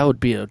I'm like, that would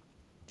be a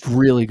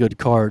really good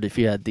card if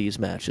you had these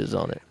matches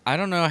on it. I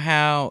don't know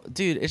how,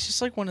 dude. It's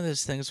just like one of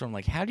those things where I'm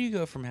like, how do you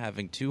go from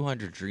having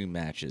 200 dream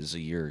matches a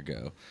year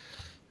ago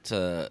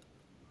to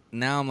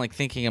now I'm like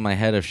thinking in my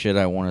head of shit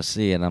I want to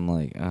see, and I'm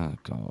like, oh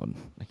god,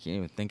 I can't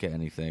even think of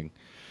anything.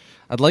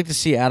 I'd like to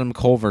see Adam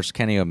Cole versus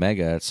Kenny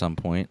Omega at some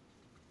point.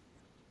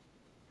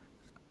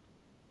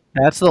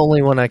 That's the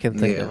only one I can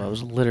think of. I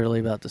was literally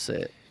about to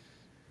say it.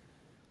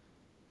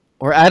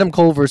 Or Adam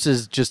Cole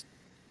versus just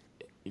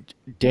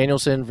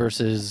Danielson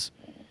versus,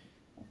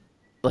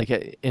 like,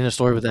 in a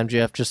story with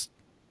MJF, just,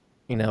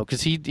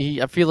 because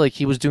I feel like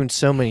he was doing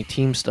so many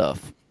team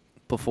stuff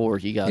before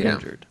he got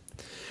injured.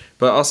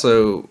 But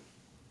also,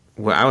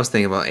 what I was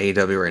thinking about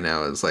AEW right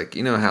now is like,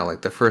 you know how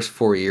like the first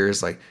 4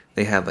 years, like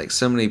they had like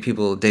so many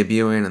people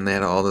debuting and they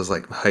had all this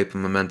like hype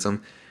and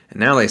momentum, and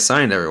now they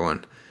signed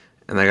everyone,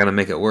 and they got to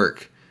make it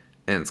work,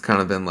 and it's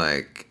kind of been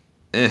like,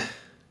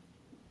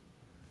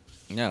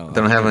 No,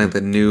 they don't have like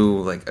the new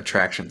like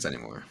attractions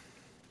anymore.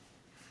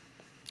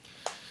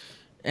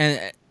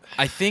 And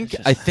I think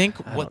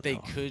what they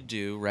could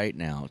do right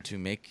now to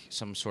make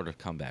some sort of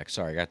comeback.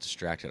 Sorry, I got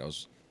distracted. I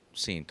was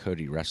seeing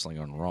Cody wrestling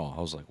on Raw.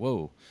 I was like,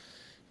 whoa,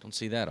 don't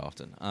see that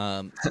often.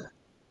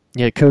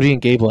 Yeah, Cody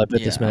and Gable. I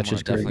bet this match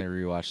is great.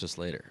 Definitely rewatch this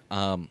later.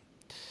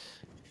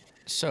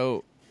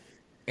 So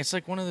it's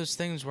like one of those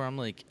things where I'm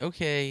like,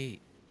 okay,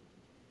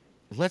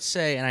 let's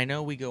say, and I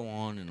know we go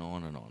on and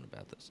on and on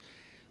about this.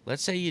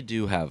 Let's say you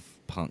do have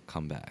Punk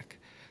come back.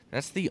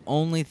 That's the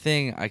only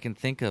thing I can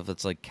think of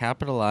that's like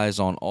capitalize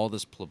on all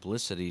this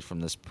publicity from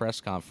this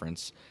press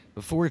conference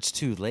before it's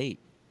too late.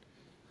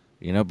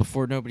 You know,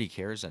 before nobody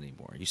cares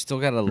anymore. You still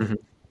got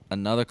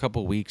another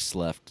couple weeks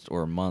left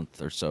or a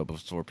month or so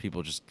before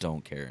people just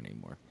don't care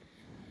anymore.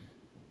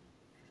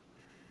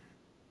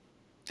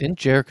 Didn't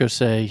Jericho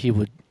say he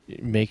would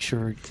make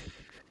sure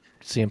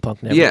CM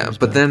Punk never Yeah, comes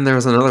but back? then there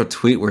was another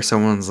tweet where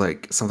someone's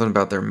like something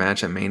about their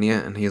match at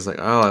Mania, and he's like,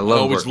 "Oh, I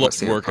love working with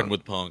CM Punk."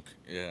 with Punk.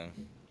 Yeah.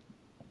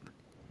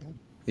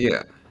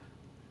 Yeah.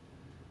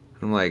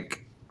 I'm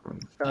like,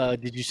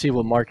 did you see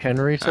what Mark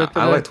Henry said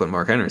today? I liked what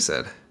Mark Henry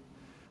said.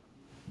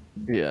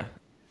 Yeah.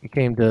 He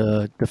came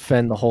to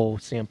defend the whole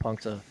CM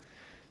Punk's a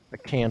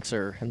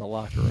cancer in the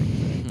locker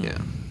room. Yeah.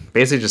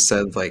 Basically just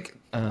said, like,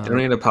 don't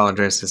need to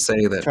apologize to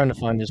say that. Trying to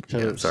find his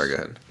post. Yeah, sorry, go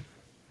ahead.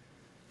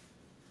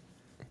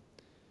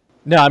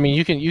 No, I mean,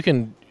 you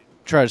can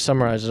try to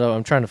summarize it up.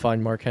 I'm trying to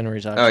find Mark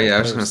Henry's actual I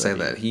was post going to say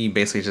that. He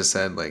basically just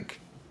said, like,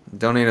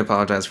 don't need to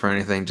apologize for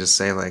anything. Just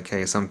say, like,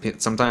 hey,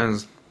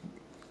 sometimes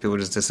people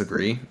just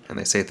disagree, and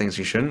they say things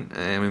you shouldn't,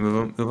 and we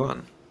move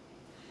on.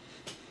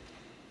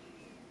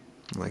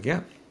 I'm like, yeah,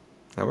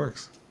 that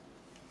works.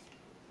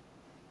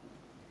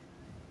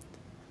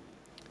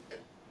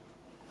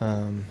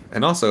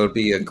 And also, it would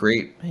be a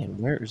great,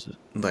 where is it?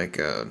 Like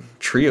a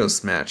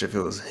trios match if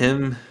it was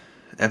him,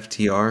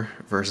 FTR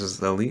versus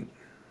the Elite.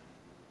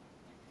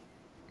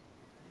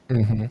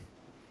 Mm-hmm.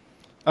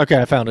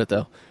 Okay, I found it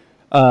though.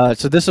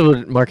 So this is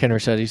what Mark Henry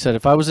said. He said,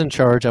 if I was in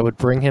charge, I would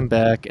bring him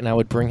back, and I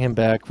would bring him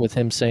back with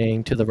him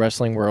saying to the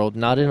wrestling world,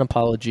 not an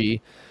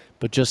apology,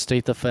 but just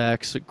state the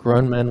facts.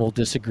 Grown men will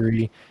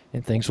disagree,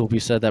 and things will be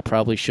said that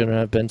probably shouldn't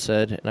have been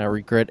said, and I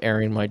regret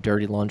airing my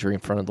dirty laundry in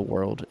front of the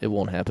world. It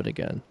won't happen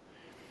again.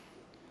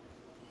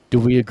 Do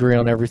we agree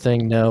on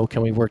everything? No.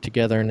 Can we work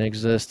together and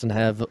exist and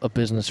have a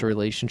business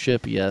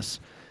relationship?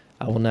 Yes.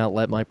 I will not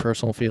let my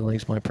personal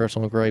feelings, my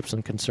personal gripes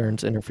and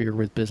concerns interfere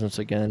with business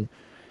again,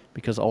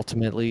 because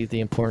ultimately the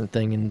important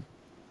thing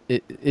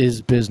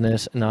is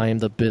business, and I am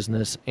the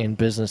business, and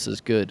business is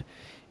good.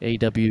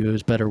 AEW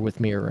is better with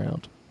me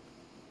around.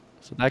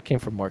 So that came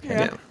from Mark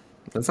Henry. Yeah,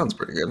 that sounds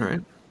pretty good, right?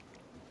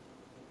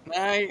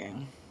 I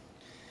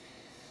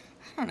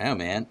don't know,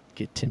 man.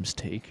 Get Tim's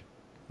take.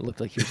 It looked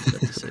like he was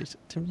about to say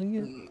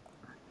something.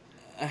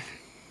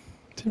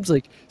 Tim's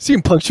like,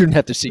 CM Punk shouldn't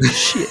have to say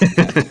shit.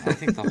 I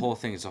think the whole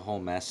thing is a whole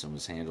mess and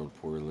was handled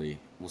poorly.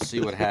 We'll see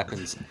what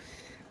happens.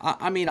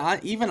 I mean,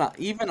 even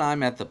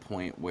I'm at the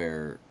point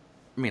where,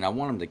 I mean, I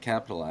want them to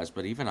capitalize,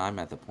 but even I'm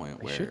at the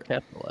point where they should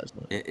capitalize.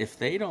 If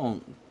they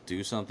don't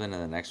do something in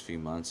the next few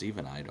months,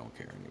 even I don't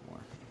care anymore.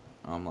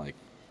 I'm like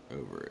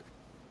over it.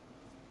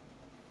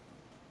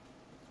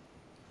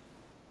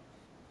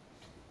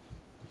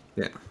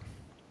 Yeah.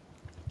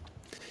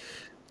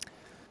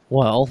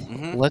 Well,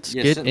 let's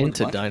get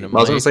into Dynamite. I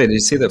was going to say, did you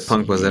see that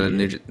Punk was at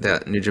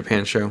that New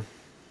Japan show?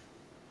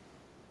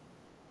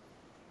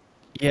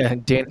 Yeah,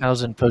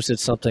 Danhausen posted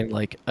something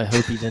like, I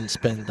hope he didn't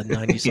spend the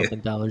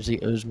 $90-something he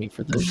owes me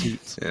for those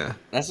seats. Yeah.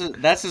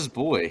 That's his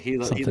boy. He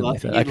like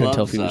that. I couldn't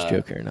tell if he was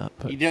joking or not.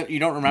 But you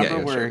don't remember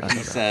where he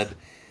said,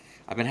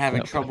 I've been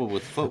having trouble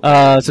with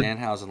footwear.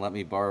 Danhausen let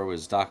me borrow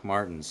his Doc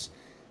Martens,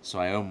 so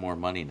I owe more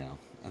money now.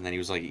 And then he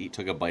was like, he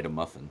took a bite of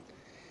muffin.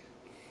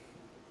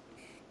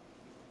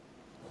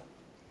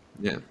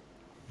 Yeah.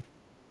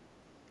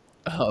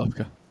 Oh,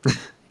 okay.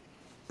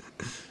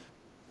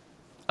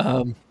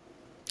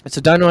 So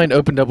Dynamite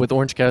opened up with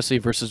Orange Cassidy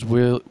versus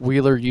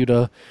Wheeler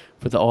Yuta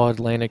for the All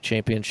Atlantic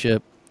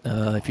Championship.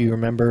 If you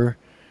remember,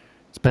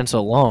 it's been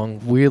so long.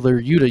 Wheeler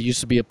Yuta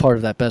used to be a part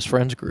of that Best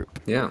Friends group.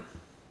 Yeah.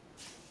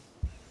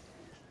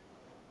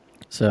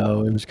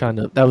 So that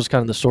was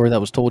kind of the story that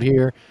was told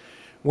here.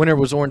 Winner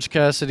was Orange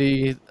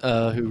Cassidy,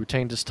 who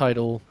retained his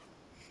title.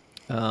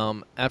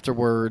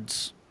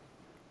 Afterwards,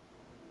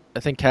 I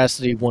think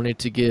Cassidy wanted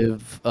to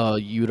give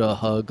Yuta a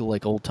hug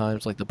like old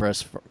times, like the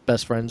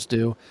best friends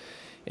do.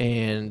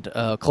 And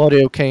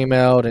Claudio came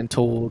out and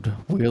told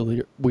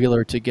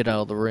Wheeler to get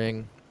out of the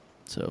ring.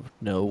 So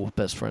no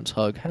best friends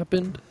hug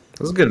happened. It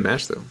was a good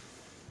match, though.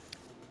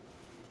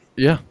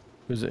 Yeah,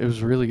 it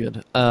was really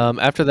good.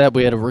 After that,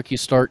 we had a Ricky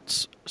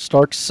Starks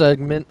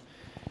segment.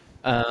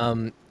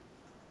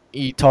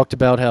 He talked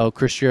about how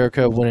Chris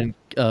Jericho wouldn't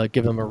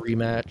give him a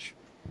rematch.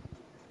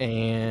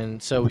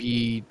 And so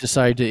he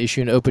decided to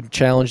issue an open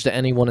challenge to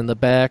anyone in the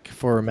back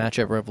for a match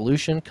at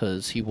Revolution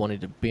because he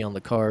wanted to be on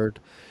the card.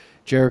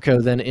 Jericho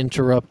then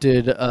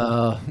interrupted.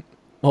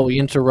 He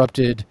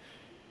interrupted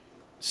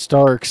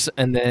Starks,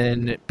 and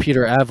then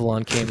Peter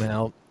Avalon came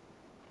out,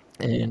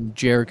 and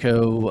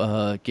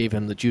Jericho gave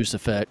him the juice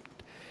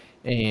effect,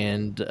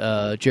 and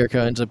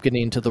Jericho ends up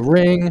getting into the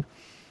ring,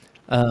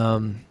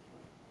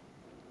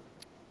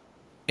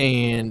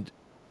 and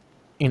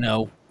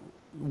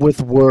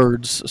with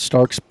words,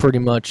 Starks pretty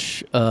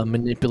much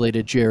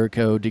manipulated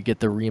Jericho to get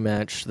the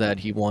rematch that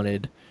he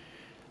wanted.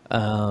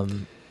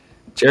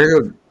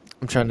 Jericho.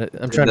 I'm trying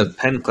to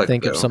pen click,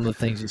 think though. of some of the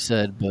things he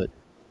said, but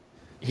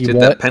he did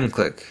that pen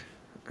click.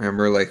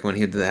 Remember, like when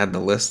he had the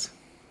list.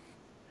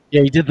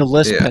 Yeah, he did the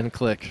list pen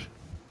click.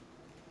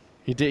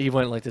 He did. He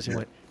went like this. He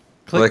went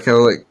click, like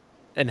how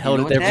and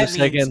held it there for a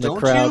second. The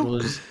crowd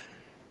was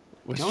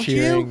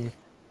cheering,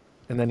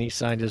 and then he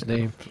signed his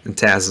name. And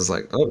Taz was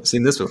like, "Oh, I've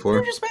seen this before."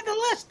 You just made the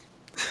list.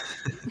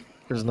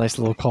 There's a nice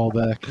little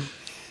callback.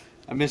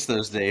 I miss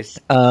those days.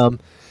 So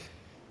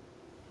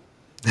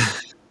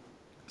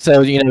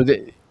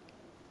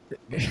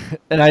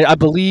and I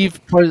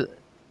believe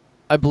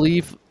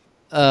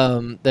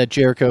that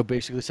Jericho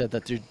basically said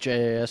that the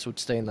JAS would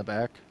stay in the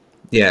back.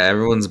 Yeah,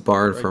 everyone's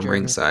barred from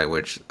ringside,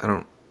 which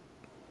that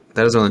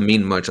doesn't really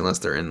mean much unless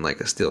they're in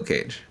like a steel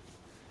cage.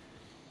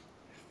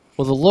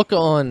 Well, the look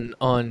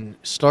on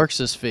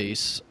Starks'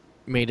 face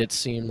made it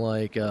seem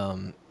like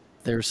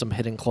there's some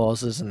hidden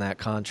clauses in that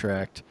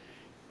contract,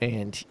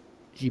 and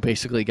he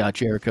basically got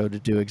Jericho to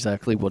do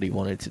exactly what he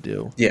wanted to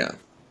do. Yeah.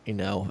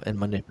 And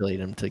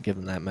manipulate him to give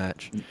him that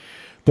match.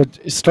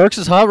 But Starks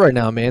is hot right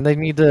now, man. They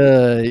need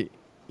to,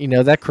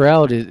 that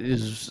crowd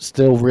is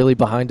still really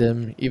behind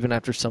him, even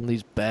after some of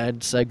these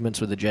bad segments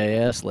with the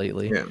JS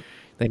lately. Yeah.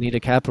 They need to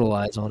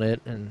capitalize on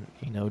it and,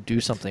 do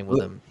something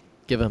with him.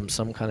 Give him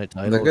some kind of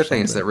title. The good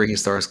thing is that Ricky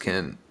Starks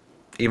can,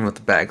 even with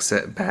the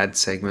bad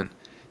segment,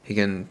 he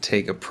can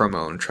take a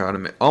promo and try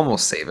to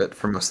almost save it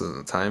for most of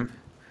the time.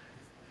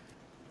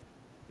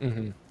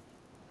 Mm-hmm.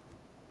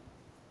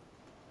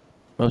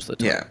 Most of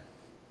the time. Yeah.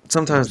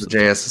 Sometimes the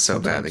JS is so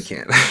bad they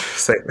can't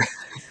say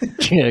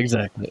that. Yeah,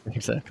 exactly.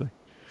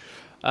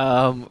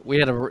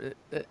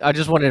 I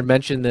just wanted to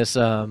mention this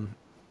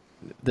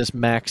this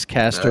Max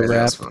Caster rap.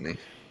 That's funny.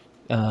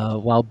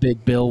 While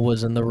Big Bill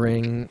was in the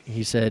ring,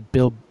 he said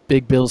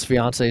Big Bill's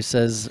fiance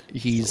says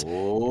he's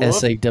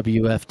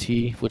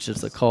SAWFT, which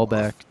is the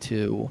callback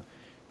to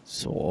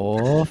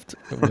Soft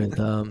with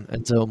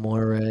Enzo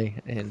Amore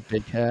and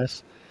Big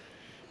Cass.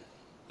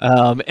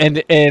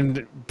 And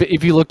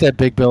if you looked at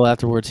Big Bill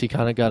afterwards, he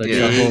kind of got a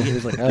chuckle. He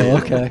was like, "Oh,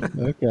 okay."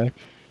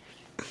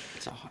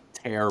 It's a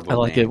terrible. I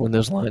like it when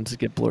those lines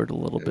get blurred a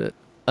little bit.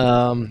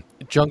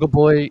 Jungle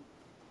Boy,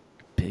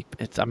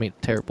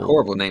 terrible.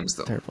 Horrible names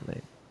though. Terrible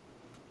name.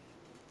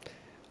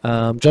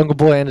 Jungle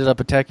Boy ended up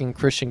attacking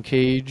Christian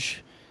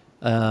Cage,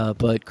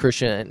 but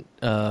Christian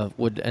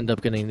would end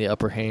up getting the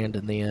upper hand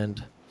in the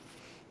end.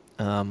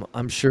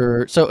 I'm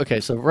sure. So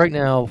right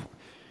now,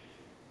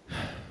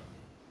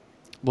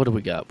 what do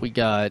we got? We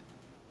got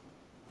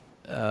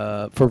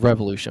for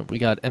Revolution, we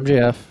got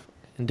MJF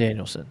and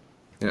Danielson.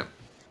 Yeah.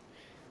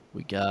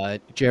 We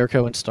got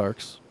Jericho and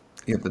Starks.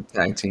 Yeah, the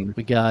tag team.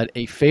 We got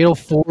a fatal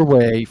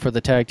 4-way for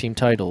the tag team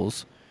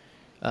titles.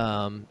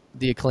 The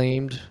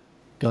Acclaimed,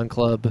 Gun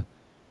Club.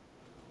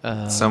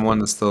 Someone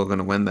that's still going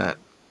to win that.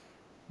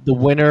 The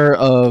winner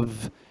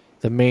of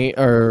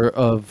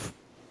of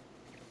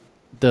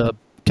the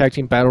tag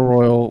team battle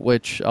royal,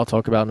 which I'll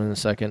talk about in a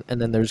second, and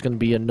then there's going to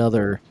be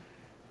another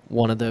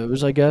one of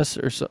those, I guess,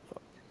 or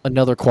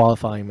another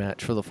qualifying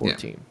match for the 4th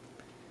team,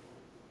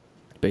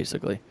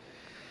 basically.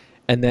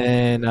 And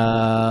then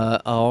I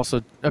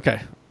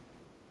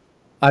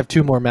have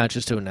 2 more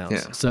matches to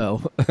announce. Yeah.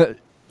 So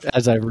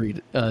as I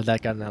read,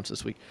 that got announced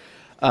this week.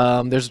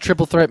 There's a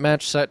triple threat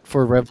match set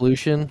for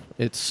Revolution.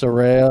 It's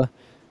Saraya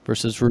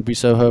versus Ruby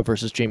Soho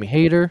versus Jamie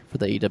Hayter for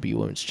the AEW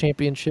Women's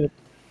Championship.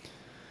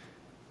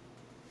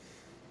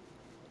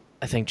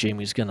 I think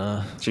Jamie's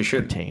gonna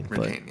retain,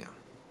 but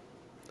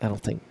I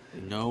don't think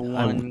no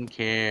one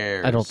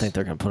cares. I don't think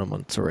they're gonna put him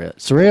on Saraya.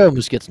 Saraya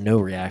almost gets no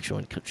reaction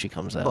when she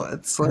comes out. Well,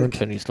 it's like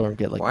Infinity Storm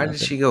get like why nothing.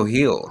 did she go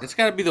heel? It's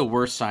got to be the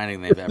worst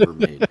signing they've ever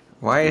made.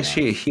 Why is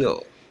she a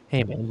heel?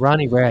 Hey man,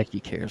 Ronnie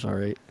Radke cares, all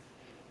right.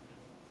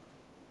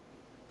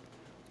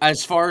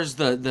 As far as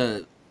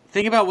the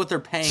think about what they're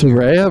paying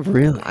Saraya,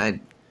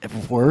 really?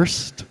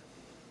 Worst.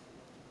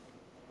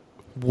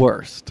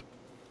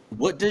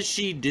 What does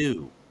she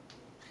do?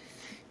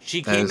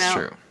 She that came is out.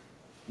 True.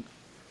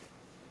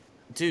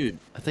 Dude,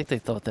 I think they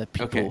thought that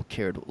people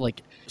cared.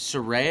 Like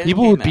Saraya,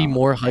 people would be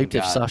more hyped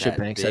if Sasha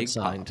Banks had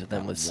signed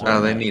than with Saraya.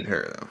 Oh, they need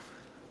her though.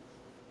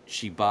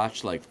 She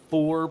botched like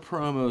 4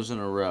 promos in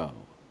a row,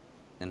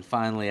 and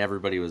finally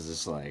everybody was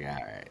just like, "All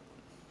right."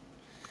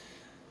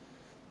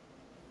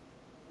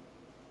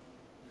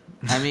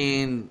 I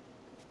mean,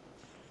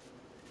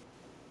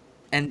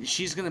 and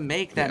she's gonna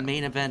make that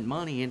main event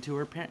money into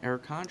her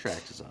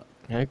contract is up.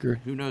 I agree.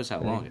 Who knows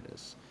how long it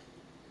is?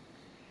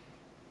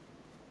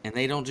 And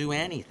they don't do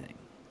anything.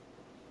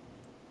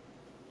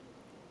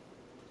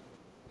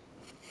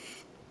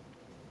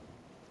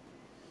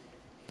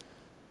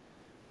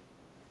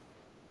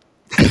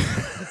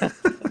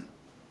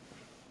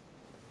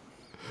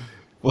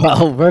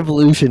 Well,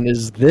 Revolution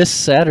is this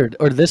Saturday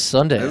or this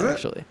Sunday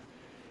actually.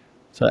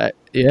 So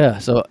yeah,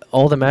 so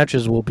all the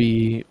matches will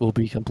be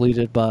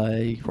completed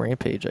by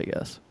Rampage, I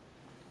guess,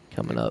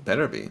 coming up.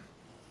 Better be.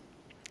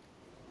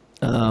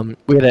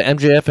 We had an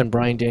MJF and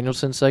Bryan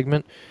Danielson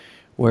segment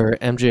where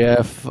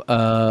MJF.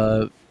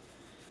 I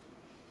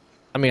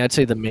mean, I'd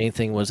say the main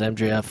thing was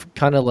MJF,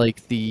 kind of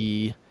like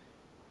the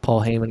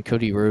Paul Heyman,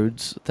 Cody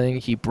Rhodes thing.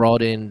 He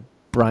brought in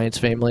Bryan's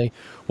family.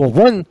 Well,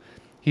 one,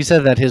 he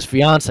said that his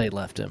fiance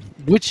left him,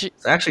 which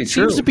it's actually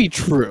seems to be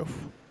true.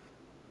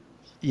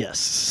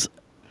 Yes.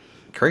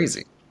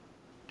 Crazy.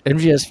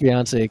 MJF's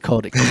fiance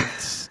called it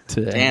quits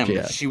to Damn,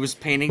 MJF. She was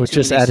painting which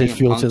just added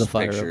fuel to the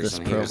fire of this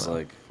and promo. He was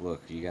like,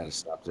 look, you got to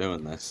stop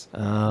doing this.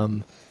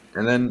 And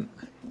then...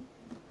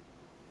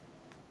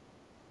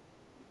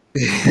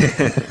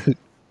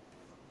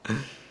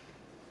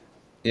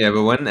 Yeah,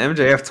 but when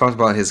MJF talks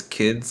about his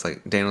kids,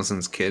 like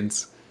Danielson's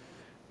kids,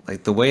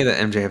 like the way that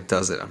MJF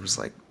does it, I'm just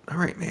like, all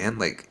right, man,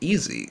 like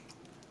easy.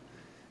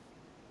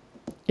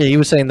 Yeah, he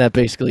was saying that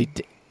basically,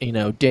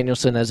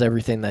 Danielson has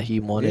everything that he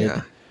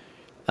wanted.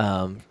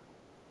 Yeah.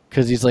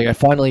 Because he's like, I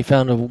finally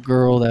found a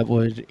girl that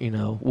would,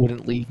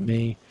 wouldn't leave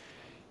me.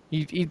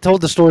 He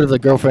told the story of the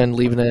girlfriend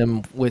leaving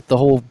him with the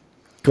whole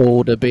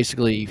goal to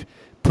basically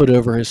put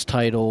over his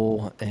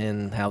title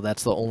and how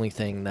that's the only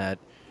thing that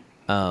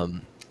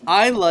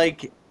I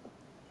like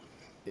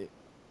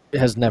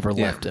has never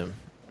left him.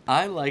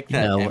 I like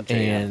that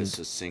MJF is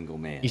a single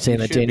man. He's saying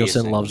that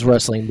Danielson loves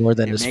wrestling more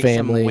than his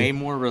family. It makes him way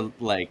more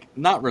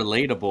not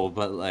relatable,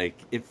 but like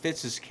it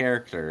fits his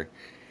character.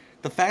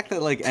 The fact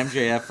that like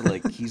MJF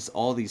like he's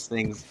all these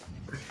things,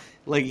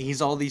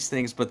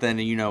 but then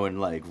in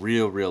like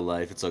real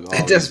life it's like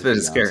it just fits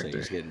his character.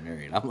 He's getting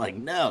married. I'm like,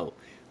 no,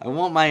 I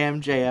want my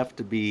MJF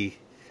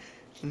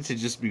to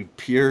just be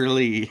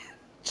purely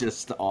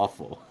just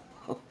awful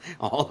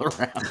all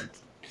around.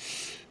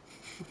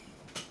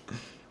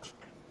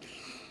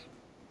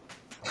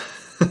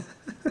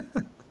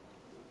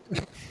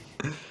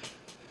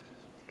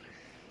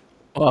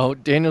 Well,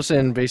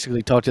 Danielson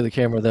basically talked to the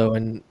camera though,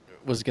 and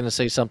was going to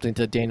say something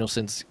to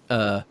Danielson's.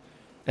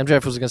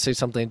 MJF was going to say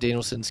something to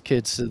Danielson's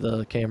kids to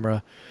the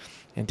camera,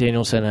 and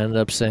Danielson ended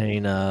up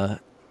saying,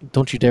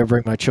 "Don't you dare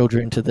bring my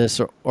children into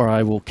this, or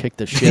I will kick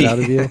the shit out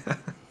of you."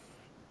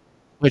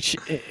 Which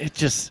it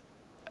just,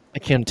 I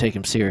can't take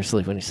him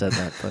seriously when he said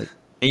that, but.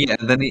 Yeah,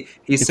 and then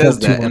he says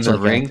that in the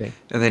ring,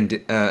 and then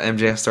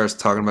MJF starts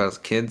talking about his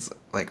kids,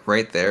 like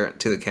right there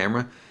to the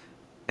camera,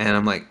 and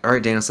I'm like, all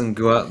right, Danielson,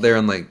 go out there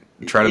and like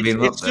try to beat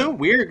him up. It's so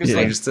weird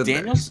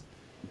because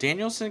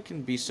Danielson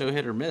can be so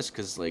hit or miss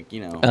because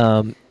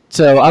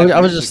So I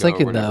was just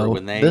thinking though,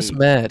 when they this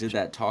match did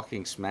that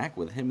talking smack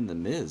with him and the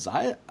Miz.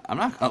 I'm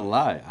not gonna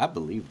lie, I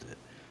believed it.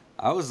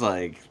 I was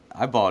like,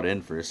 I bought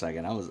in for a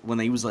second. When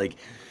he was like.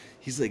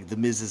 He's like, the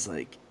Miz is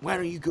like, why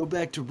don't you go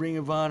back to Ring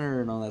of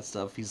Honor and all that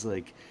stuff? He's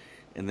like,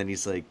 and then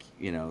he's like,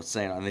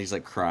 saying, and then he's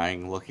like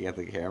crying, looking at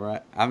the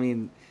camera. I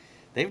mean,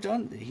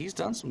 he's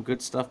done some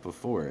good stuff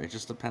before. It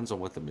just depends on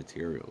what the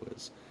material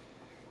is.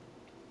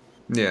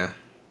 Yeah.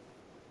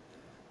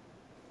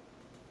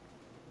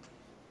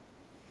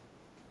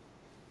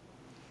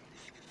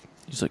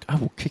 He's like, I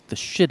will kick the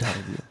shit out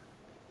of you.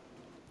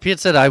 If he had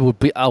said,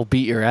 I'll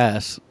beat your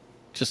ass,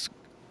 just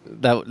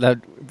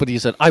that. But he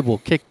said, I will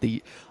kick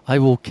the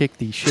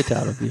shit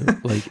out of you.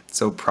 Like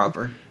so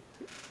proper.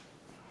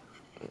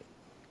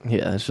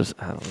 Yeah, it's just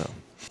I don't know.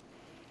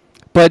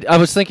 But I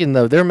was thinking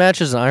though, their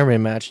match is an Iron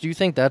Man match. Do you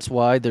think that's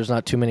why there's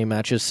not too many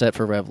matches set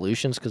for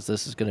Revolutions? Because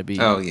this is going to be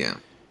an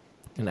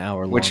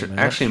hour long. Which match.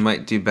 Actually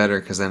might do better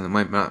because then it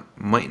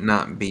might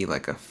not be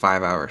like a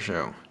 5-hour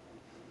show.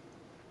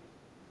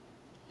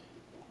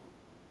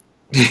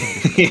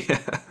 Yeah.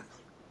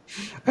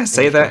 I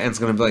say that and it's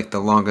going to be like the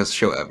longest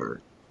show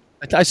ever.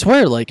 I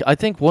swear, I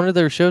think one of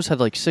their shows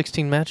had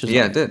 16 matches.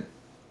 Yeah, it did.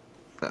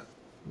 I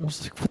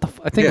was like, what the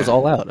I think it was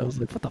All Out. I was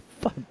like, what the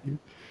fuck, dude?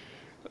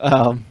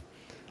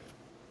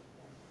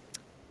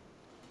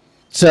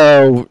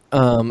 So,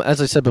 as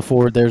I said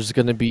before, there's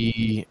going to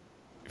be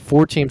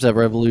 4 teams at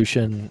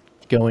Revolution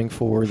going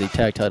for the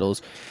tag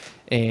titles.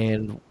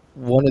 And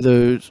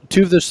 2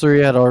 of those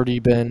 3 had already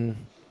been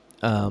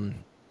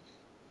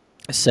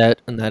set,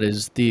 and that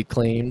is the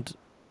Acclaimed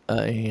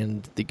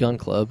and the Gun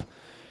Club.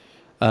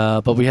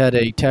 But we had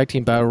a tag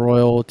team battle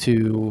royal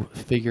to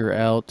figure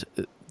out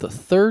the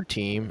 3rd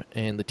team,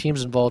 and the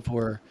teams involved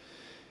were,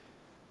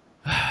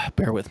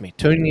 bear with me,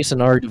 Tony Nese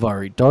and Ari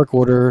Daivari, Dark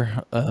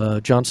Order,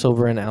 John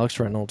Silver and Alex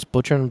Reynolds,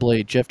 Butcher and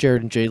Blade, Jeff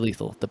Jarrett and Jay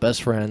Lethal, The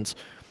Best Friends,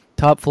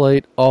 Top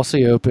Flight,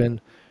 Aussie Open,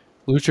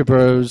 Lucha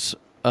Bros,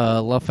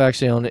 La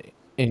Facción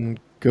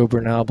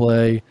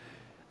Ingobernable,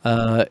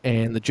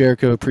 and the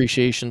Jericho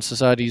Appreciation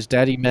Society's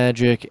Daddy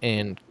Magic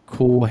and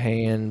Cool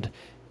Hand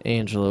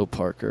Angelo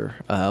Parker.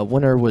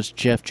 Winner was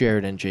Jeff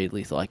Jarrett and Jay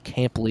Lethal. I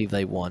can't believe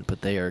they won,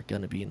 but they are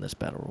going to be in this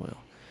battle royal.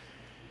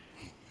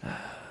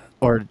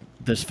 or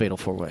this Fatal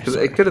 4-Way.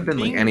 It could have been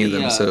like Being any of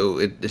them, so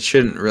it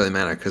shouldn't really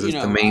matter because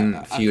the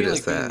main feud I is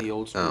feel like being that the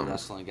old school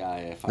wrestling guy,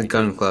 if the I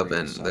Gun didn't Club bring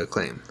and this the up,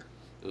 Acclaim.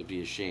 it would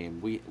be a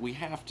shame. We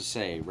have to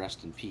say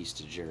rest in peace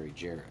to Jerry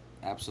Jarrett,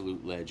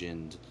 absolute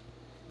legend,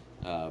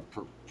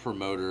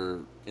 promoter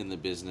in the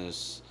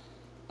business.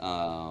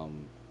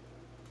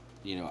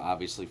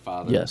 Obviously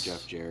father of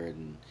Jeff Jarrett,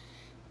 and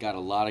got a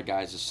lot of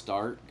guys to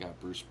start. Got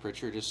Bruce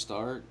Pritchard to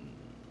start, and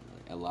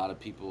a lot of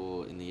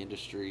people in the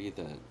industry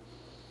that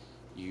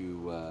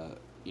you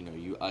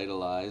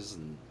idolize,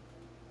 and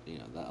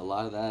a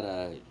lot of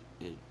that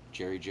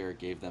Jerry Jarrett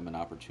gave them an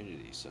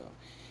opportunity. So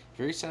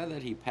very sad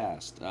that he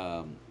passed.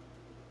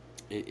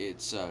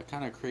 It's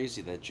kind of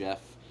crazy that Jeff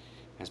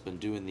has been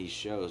doing these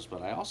shows,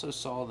 but I also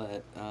saw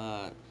that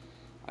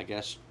I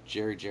guess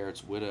Jerry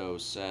Jarrett's widow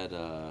said,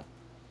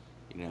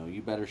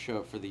 you better show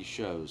up for these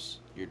shows.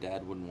 Your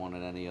dad wouldn't want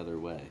it any other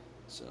way.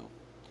 So,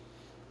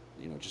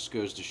 it just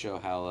goes to show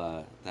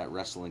how that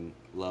wrestling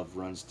love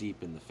runs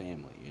deep in the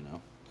family,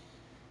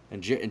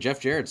 And Jeff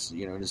Jarrett's,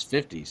 in his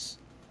 50s.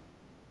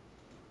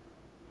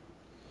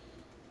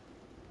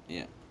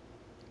 Yeah.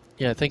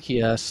 Yeah, I think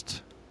he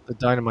asked the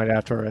Dynamite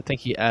after. I think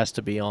he asked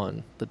to be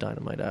on the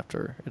Dynamite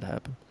after it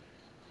happened.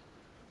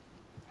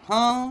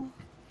 Huh?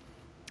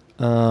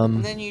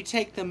 And then you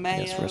take the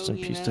mayo. Yes, rest in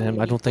peace to him.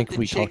 I don't think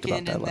we talked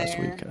about that last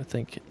week. I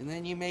think. And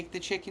then you make the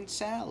chicken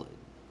salad.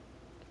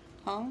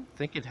 Huh? I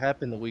think it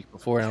happened the week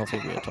before. I don't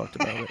think we had talked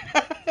about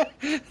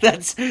it.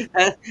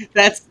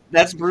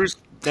 That's Bruce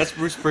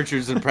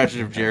Pritchard's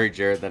impression of Jerry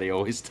Jarrett that he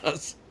always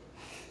does.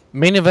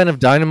 Main event of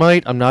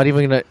Dynamite. I'm not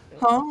even gonna.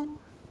 Huh?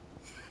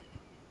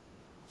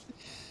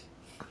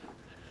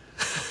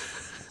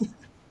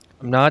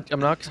 I'm not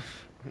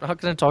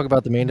gonna talk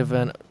about the main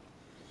event.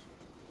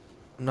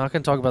 I'm not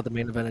going to talk about the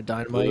main event of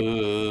Dynamite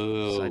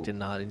because I did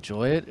not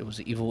enjoy it. It was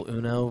Evil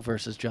Uno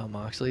versus Jon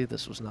Moxley.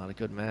 This was not a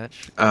good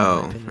match.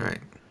 Oh, right.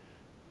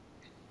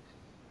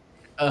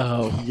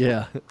 Oh,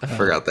 yeah. I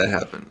forgot that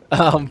happened.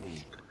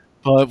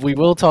 But we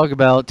will talk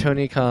about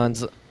Tony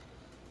Khan's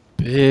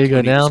big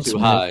announcement. Too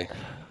high.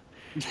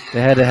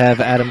 They had to have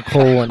Adam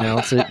Cole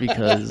announce it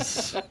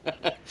because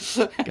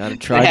got to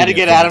try. They had to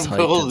get Adam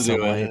Cole to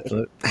do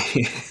it.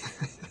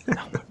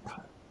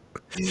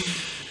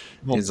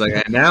 He's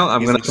like, now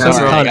I'm going to pass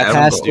it on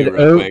Adam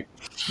Cole.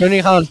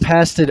 Tony Khan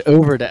passed it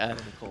over to Adam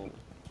Cole,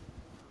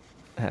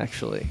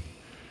 actually.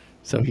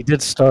 So he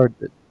did start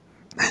it.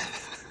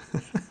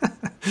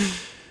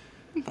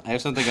 I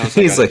have something else.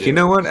 He's like, you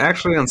know what?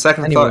 Actually, on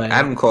second thought,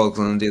 Adam Cole's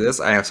going to do this.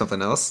 I have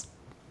something else.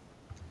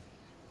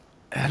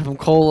 Adam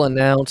Cole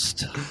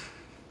announced.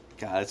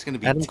 God, it's going to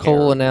be. Adam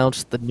Cole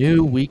announced the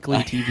new weekly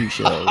TV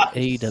show,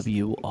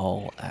 AEW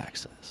All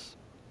Access,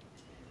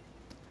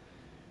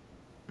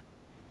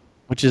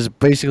 which is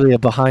basically a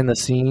behind the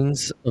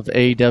scenes of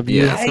AEW.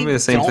 Yeah, it's going to be the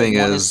same thing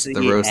as the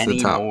Roast to the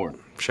Top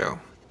show,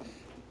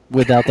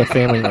 without the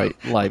family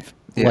life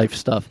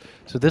stuff.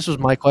 So this was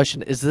my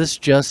question: Is this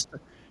just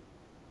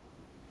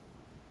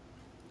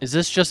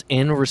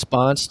in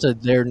response to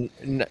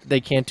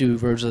they can't do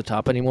Road to the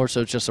Top anymore?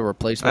 So it's just a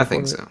replacement. I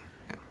think so.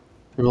 Yeah.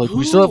 We're like,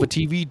 we still have a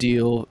TV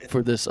deal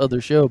for this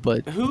other show,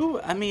 but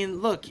I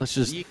mean, look, let's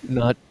just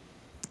not.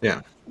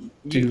 Yeah.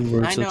 Do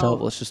Road to the Top.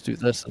 Let's just do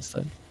this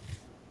instead.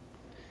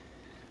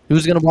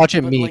 Who's gonna watch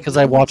it? Me, because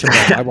I watch them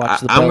all. I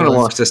watch the. I'm gonna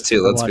watch this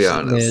too. Let's be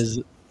honest.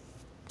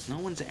 No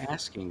one's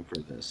asking for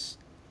this.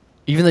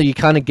 Even though you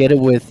kind of get it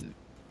with,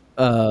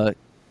 the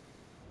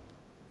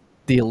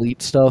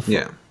Elite stuff.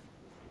 Yeah.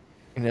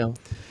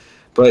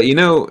 But you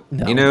know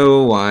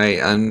why?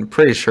 I'm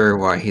pretty sure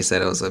why he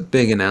said it was a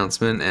big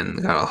announcement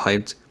and got all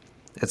hyped.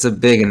 It's a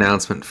big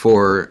announcement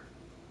for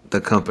the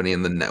company,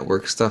 and the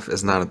network stuff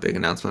is not a big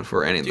announcement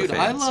for any of the fans.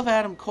 I love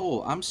Adam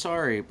Cole. I'm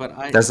sorry, but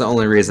that's the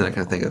only reason I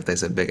can think of. They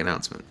said big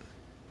announcement.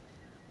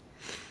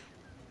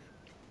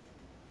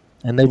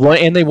 And they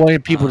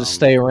wanted people to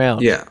stay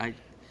around. Yeah.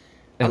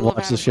 And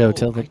watch the show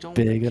till the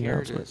big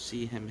announcement. To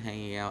see him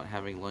hanging out,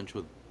 having lunch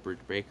with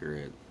Britt Baker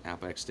at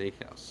Outback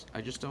Steakhouse.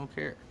 I just don't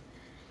care.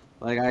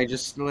 I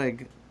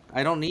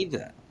don't need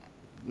that.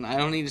 I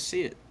don't need to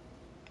see it.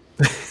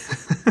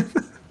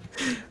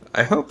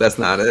 I hope that's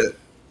not it.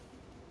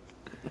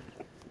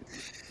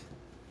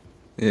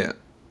 Yeah.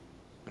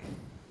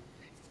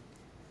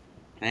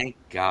 Thank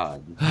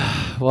God.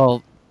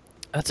 Well,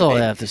 that's all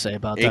I have to say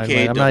about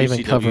Dynamite. I'm not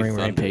even covering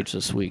Rampage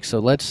this week, so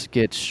let's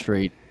get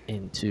straight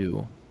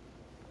into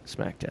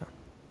SmackDown.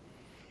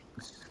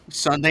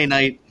 Sunday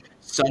night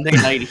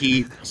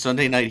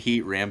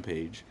Heat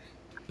Rampage.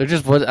 There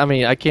just was. I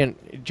mean, I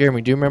can't.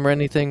 Jeremy, do you remember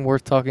anything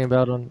worth talking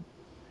about on?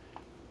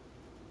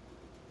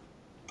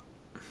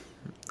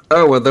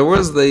 Oh well, there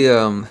was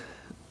the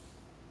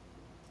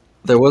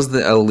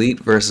Elite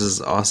versus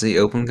Aussie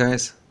Open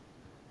guys.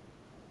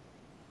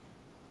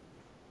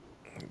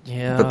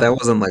 Yeah, but that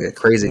wasn't like a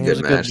crazy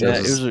good match.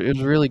 It was a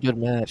really good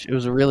match. It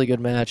was a really good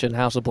match, and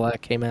House of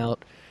Black came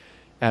out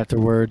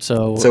afterward.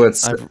 So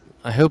it's.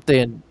 I hope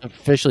they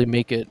officially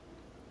make it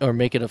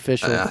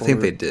official. I think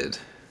they did.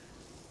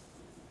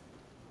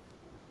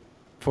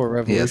 for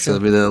Revolution. Yeah, so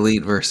it'll be the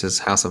Elite versus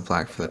House of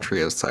Black for the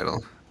Trios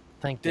title.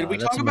 Thank Did God. we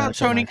That's talk a about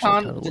match I'm Tony actually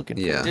Khan? kinda looking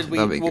Yeah. forward to. Did we?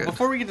 That'd be Well, good.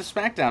 before we get to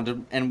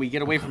SmackDown and we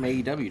get away from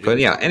AEW, did But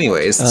we yeah, talk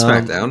anyways, about Tony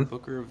Khan SmackDown. being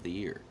Booker of the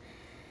Year?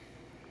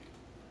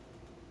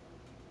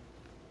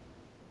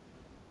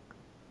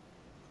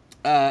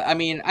 I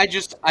mean, I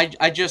just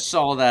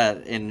saw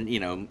that in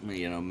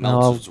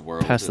Meltzer's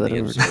world, pass and that the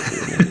over.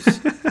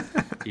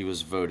 Observer he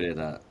was voted.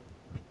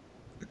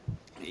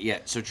 Yeah,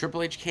 so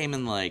Triple H came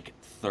in like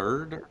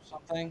third or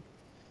something.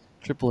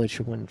 Triple H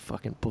should win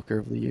fucking Booker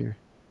of the Year.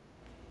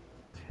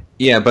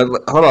 Yeah, but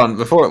hold on.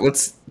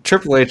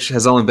 Triple H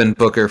has only been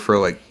Booker for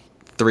like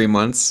 3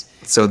 months,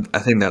 so I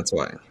think that's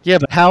why. Yeah,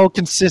 but how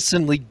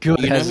consistently good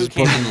You know has who his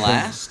came booking in been?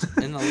 last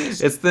in the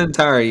list? It's the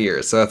entire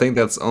year, so I think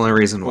that's the only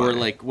reason why. Or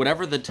like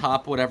whatever the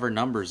top whatever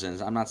numbers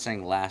is. I'm not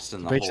saying last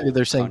in the Basically, whole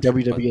they're saying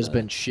country, WWE but has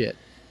been shit.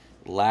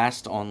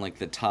 last on like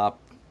the top,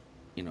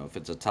 if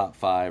it's a top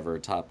 5 or a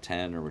top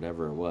 10 or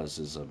whatever it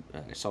was,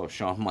 I saw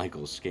Shawn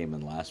Michaels came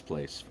in last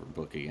place for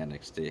booking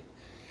NXT.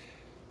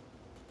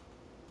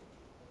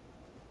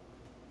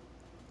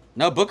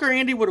 No, Booker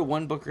Andy would have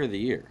won Booker of the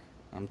Year.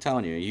 I'm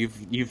telling you, you've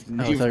I thought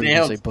you were gonna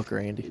nailed say Booker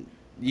Andy.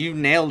 you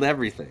nailed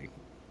everything.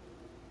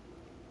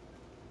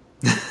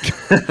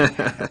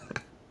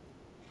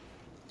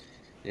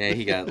 Yeah,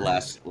 he got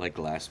last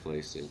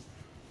place. Dude.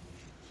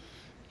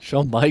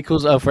 Shawn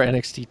Michaels for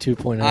NXT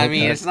 2.0. I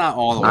mean, it's not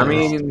all the way. I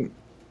mean,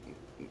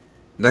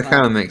 that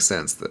kind of makes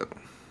sense though.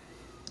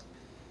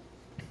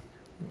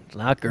 It's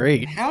not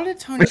great. How did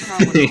Tony Khan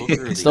win Booker of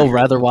the Year? Still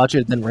rather watch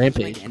it than Doesn't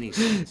Rampage. make any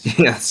sense.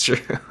 Yeah, that's true.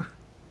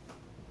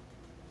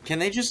 Can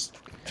they just?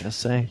 Just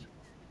saying.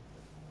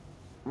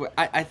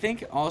 I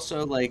think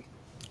also like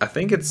I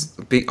think it's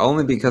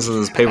only because of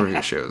those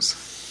pay-per-view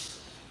shows.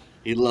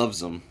 he loves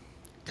them.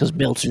 Because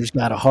Meltzer's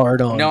got a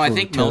hard on. No, I for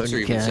think Tony Meltzer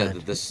even Khan. said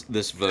that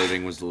this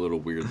voting was a little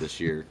weird this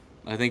year.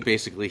 I think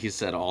basically he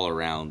said all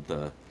around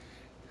the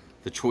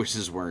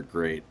choices weren't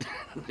great,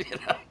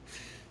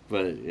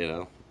 But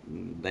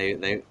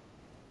they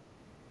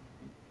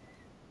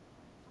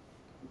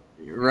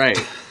right.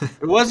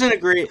 It wasn't a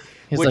great.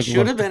 He's What like, should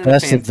look, have the been a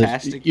best of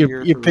fantastic the.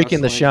 year. You're for picking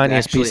the wrestling,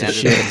 shiniest actually piece of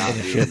ended shit up not in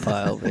the being shit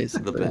pile,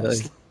 basically. the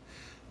best.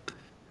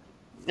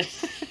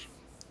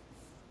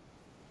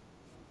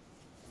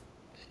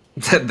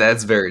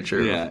 That's very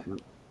true. Yeah.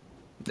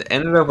 It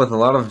ended up with a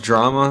lot of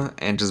drama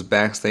and just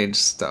backstage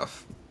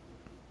stuff.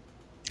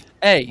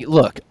 Hey,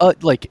 look,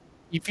 like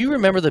if you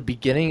remember the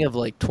beginning of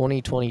like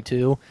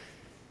 2022,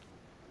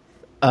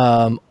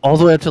 all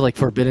the way up to like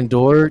Forbidden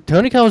Door,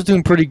 Tony Khan was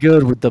doing pretty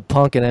good with the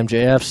Punk and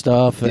MJF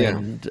stuff,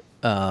 and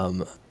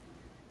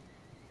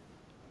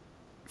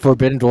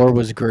Forbidden Door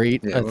was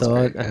great. Yeah, I it was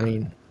thought. great, yeah. I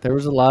mean, there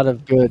was a lot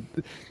of good.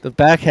 The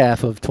back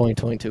half of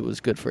 2022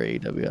 was good for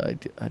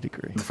AEW. I'd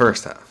agree. The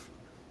first half.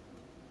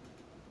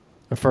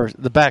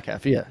 The back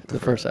half, yeah, the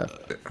first half.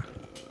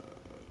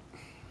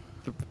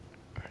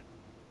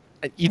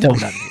 You know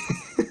what I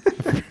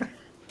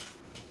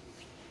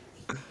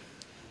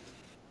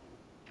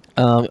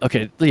mean.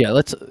 Okay, yeah,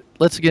 let's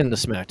get into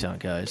SmackDown,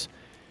 guys.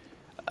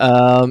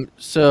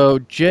 So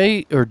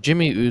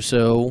Jimmy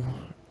Uso,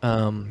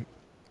 in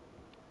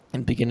the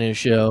beginning of the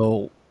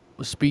show,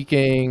 was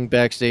speaking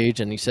backstage,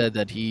 and he said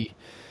that he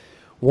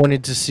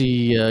wanted to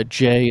see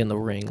Jay in the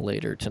ring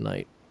later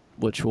tonight,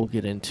 which we'll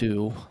get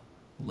into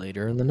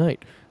later in the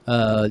night.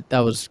 That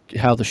was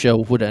how the show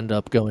would end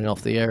up going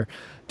off the air.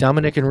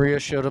 Dominic and Rhea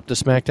showed up to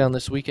SmackDown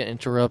this week and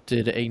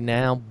interrupted a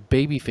now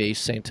babyface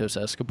Santos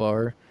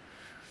Escobar.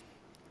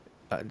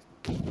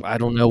 I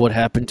don't know what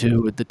happened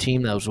to the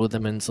team that was with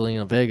him and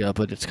Zelina Vega,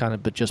 but it's kind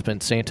of just been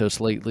Santos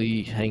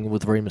lately, hanging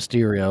with Rey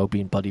Mysterio,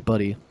 being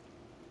buddy-buddy.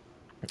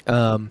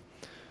 LA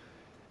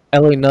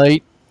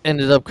Knight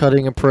ended up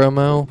cutting a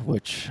promo,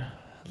 which,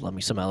 love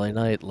me some LA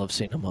Knight, love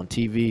seeing him on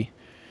TV.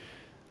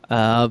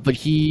 But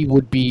he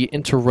would be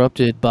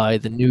interrupted by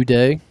the New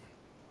Day.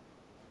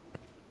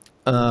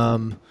 I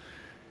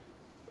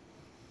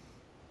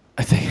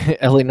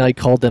think LA Knight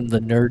called them the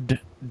Nerd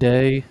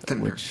Day,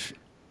 which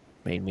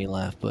made me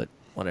laugh, but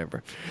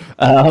whatever.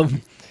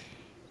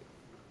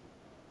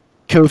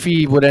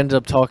 Kofi would end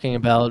up talking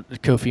about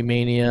Kofi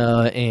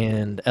Mania,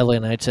 and LA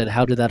Knight said,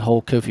 how did that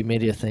whole Kofi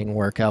Mania thing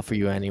work out for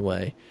you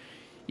anyway?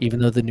 Even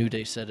though the New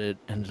Day said it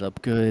ended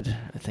up good,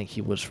 I think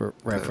he was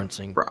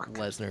referencing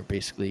Lesnar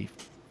basically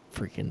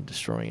freaking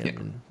destroying him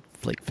in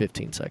like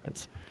 15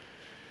 seconds.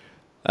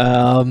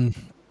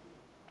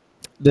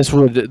 This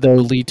would, though,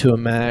 lead to a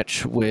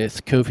match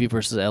with Kofi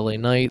versus LA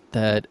Knight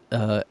that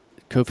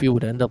Kofi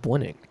would end up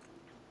winning.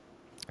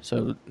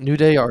 So New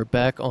Day are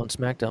back on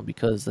SmackDown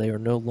because they are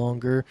no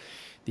longer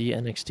the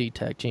NXT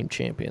Tag Team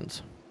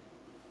Champions.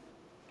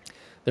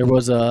 There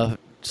was a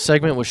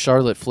segment with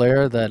Charlotte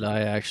Flair that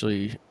I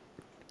actually...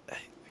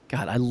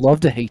 God, I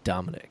love to hate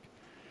Dominic.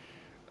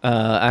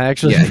 I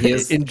actually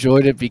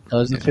enjoyed it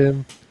because of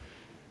him.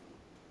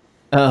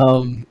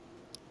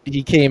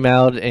 He came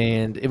out,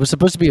 and it was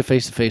supposed to be a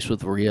face-to-face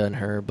with Rhea and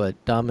her,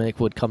 but Dominic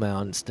would come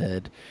out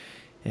instead.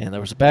 And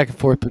there was a back and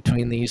forth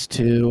between these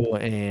two,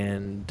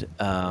 and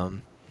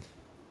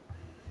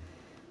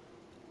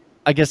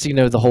I guess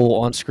the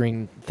whole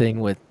on-screen thing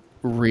with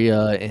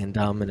Rhea and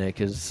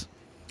Dominic is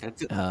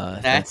that's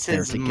they're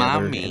his together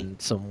mommy in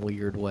some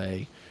weird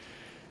way.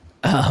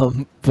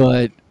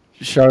 But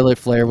Charlotte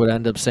Flair would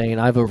end up saying,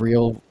 "I have a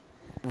real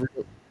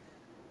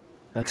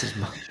that's his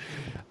mom.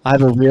 I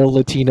have a real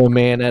Latino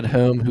man at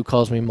home who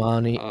calls me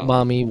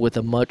mommy with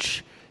a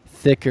much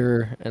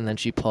thicker," and then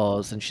she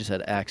paused and she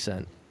said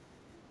accent.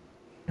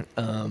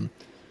 Oh.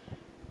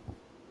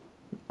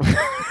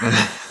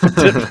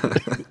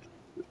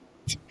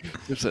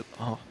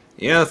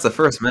 Yeah, it's the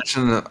first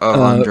mention of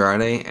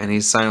Andrade, and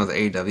he's signed with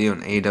AEW,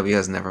 and AEW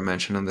has never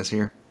mentioned him this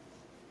year.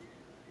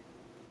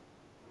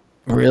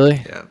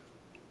 Really? Yeah.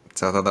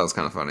 So I thought that was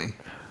kind of funny.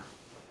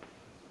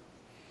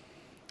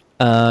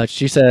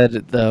 She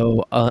said,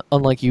 though,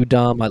 unlike you,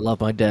 Dom, I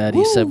love my dad.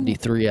 He's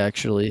 73,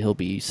 actually. He'll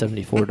be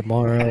 74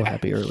 tomorrow.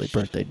 Happy early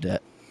birthday,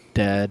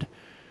 Dad.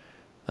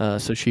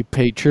 So she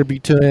paid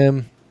tribute to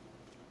him.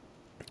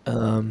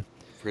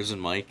 Prison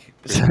Mike.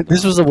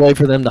 This was a way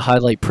for them to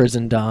highlight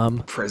Prison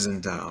Dom.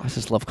 Prison Dom. I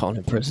just love calling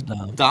him Prison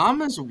Dom. Dom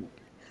is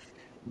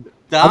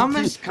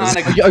kind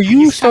of. Are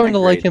you starting to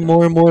like him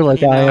more and more?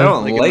 Like I am. I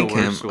don't like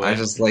him. I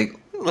just like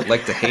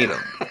to hate him.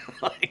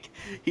 Like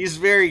he's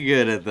very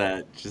good at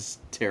that.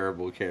 Just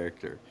terrible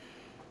character.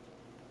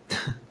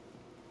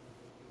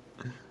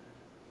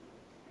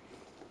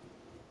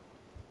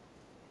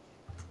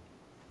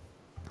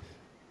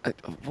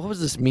 What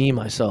was this meme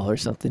I saw or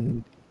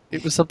something?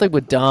 It was something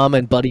with Dom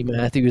and Buddy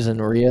Matthews and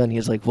Rhea, and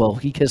he's like, "Well,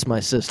 he kissed my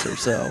sister,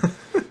 so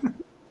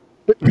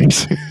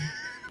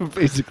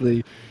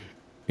basically,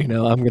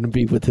 I'm gonna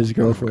be with his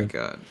girlfriend."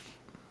 Oh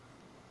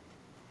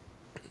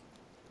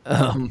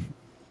my god.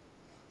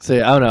 So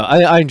yeah, I don't know.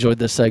 I enjoyed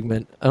this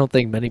segment. I don't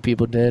think many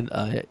people did.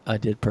 I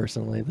did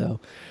personally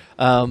though,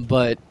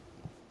 but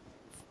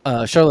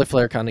Charlotte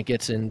Flair kind of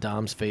gets in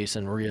Dom's face,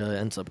 and Rhea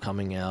ends up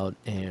coming out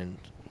and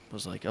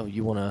was like, "Oh,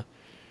 you wanna,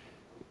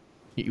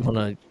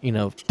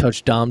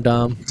 touch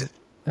Dom,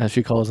 as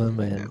she calls him,"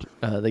 and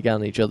they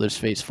got in each other's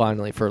face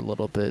finally for a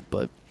little bit.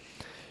 But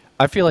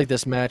I feel like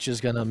this match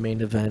is gonna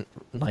main event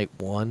night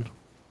 1.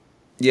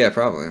 Yeah,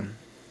 probably.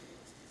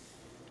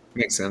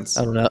 Makes sense.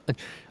 I don't know.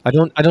 I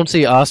don't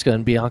see Asuka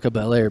and Bianca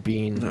Belair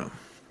being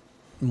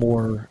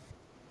more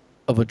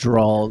of a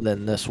draw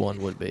than this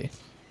one would be.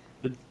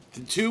 The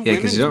two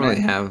because you don't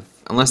really have,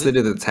 unless they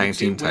do the tag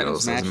team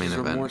titles as a main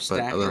event. But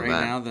other than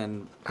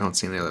that, I don't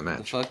see any other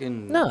match.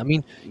 No, I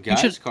mean,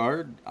 guys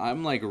card.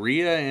 I'm like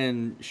Rhea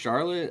and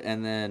Charlotte,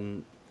 and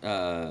then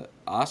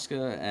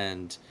Asuka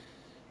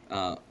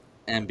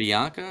and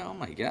Bianca. Oh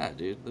my god,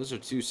 dude, those are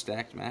 2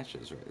 stacked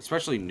matches, right?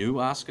 Especially new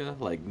Asuka,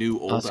 like new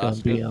old Asuka.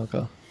 And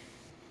Bianca.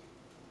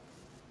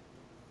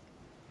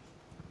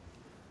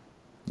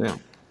 Yeah.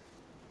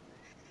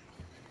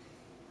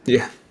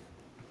 Yeah.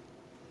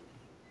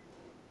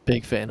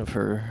 Big fan of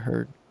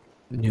her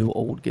new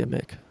old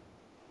gimmick,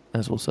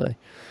 as we'll say.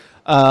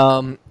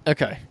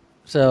 Okay.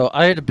 So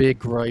I had a big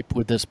gripe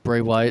with this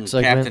Bray Wyatt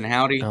segment. Captain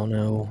Howdy. I don't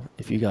know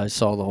if you guys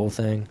saw the whole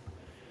thing.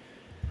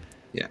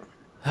 Yeah.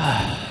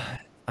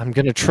 I'm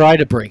gonna try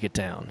to break it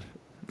down.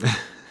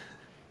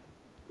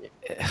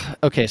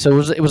 Okay, so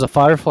it was a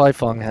Firefly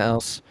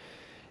Funhouse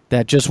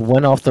that just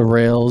went off the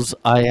rails.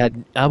 I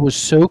was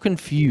so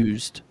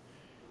confused.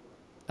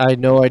 I had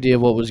no idea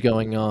what was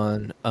going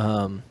on.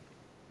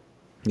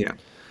 Yeah.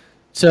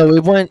 So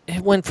it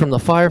went from the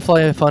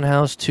Firefly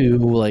Funhouse to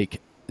like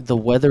the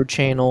Weather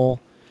Channel,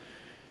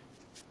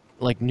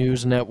 like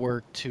news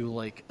network, to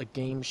like a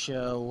game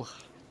show.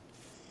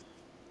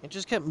 It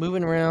just kept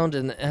moving around,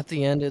 and at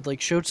the end it like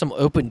showed some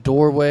open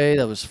doorway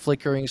that was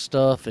flickering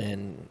stuff,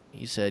 and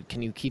he said,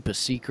 "Can you keep a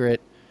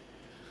secret?"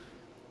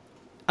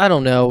 I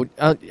don't know.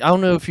 I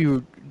don't know if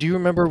do you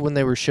remember when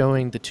they were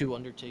showing the 2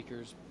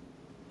 Undertakers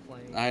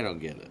playing? I don't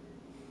get it.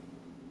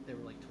 They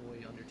were like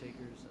toy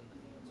Undertakers,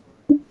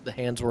 and the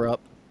hands were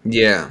up.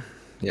 Yeah.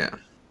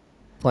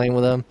 Playing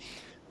with them.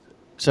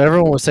 So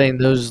everyone was saying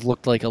those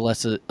looked like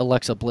Alexa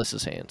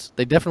Bliss's hands.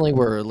 They definitely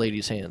were a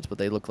lady's hands, but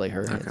they looked like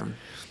her hands. Okay.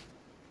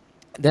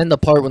 Then the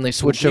part when they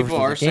switched over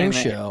to the game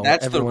show,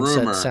 everyone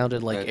said it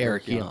sounded like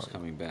Eric Young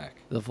coming back.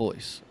 The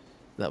voice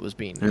that was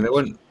being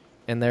used.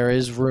 And there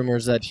is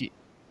rumors that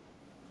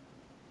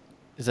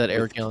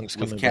Eric Young's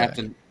coming back.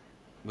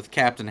 With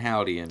Captain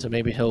Howdy. And so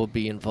maybe he'll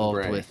be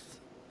involved with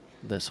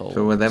this whole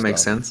So would that stuff. make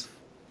sense?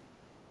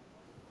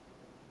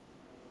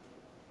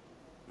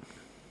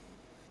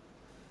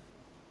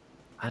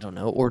 I don't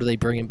know. Or do they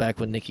bring him back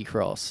with Nikki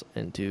Cross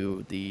and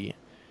do the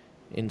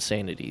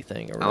insanity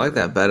thing? Or I like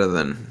that better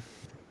than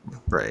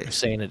Bray.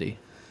 Insanity.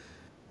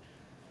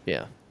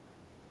 Yeah.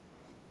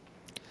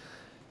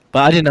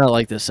 But I did not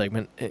like this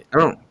segment.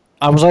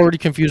 I was already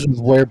confused with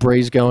where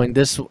Bray's going.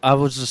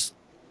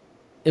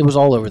 It was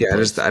all over the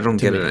place. I don't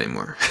get it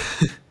anymore.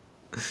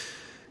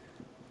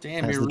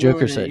 Damn,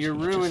 you're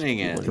ruining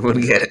it. You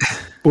wouldn't get it.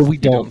 Well, we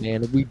don't,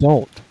 man. We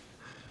don't.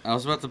 I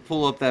was about to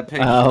pull up that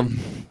picture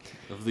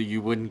of the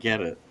you wouldn't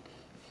get it.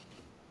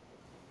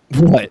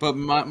 What? But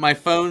my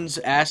phone's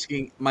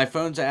asking me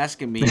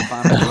if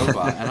I'm a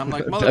robot, and I'm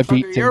like,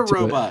 motherfucker, you're a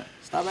robot.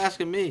 Stop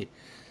asking me.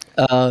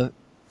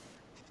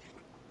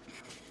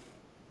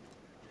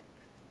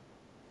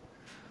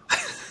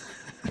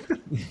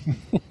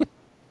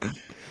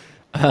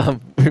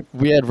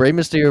 We had Rey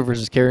Mysterio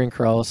versus Karrion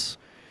Kross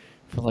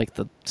for like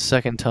the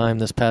second time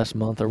this past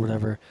month or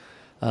whatever.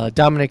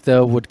 Dominic,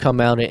 though, would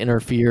come out and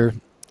interfere,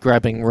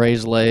 grabbing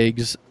Rey's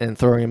legs and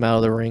throwing him out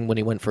of the ring when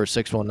he went for a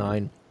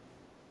 619,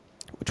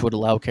 which would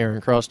allow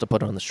Karrion Kross to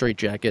put on the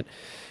straitjacket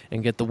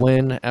and get the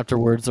win.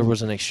 Afterwards, there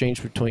was an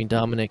exchange between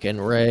Dominic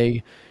and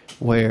Rey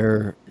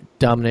where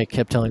Dominic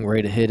kept telling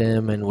Rey to hit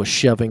him and was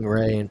shoving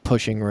Rey and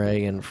pushing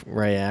Rey, and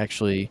Rey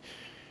actually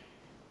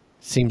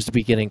seems to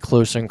be getting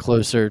closer and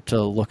closer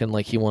to looking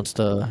like he wants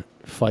to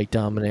fight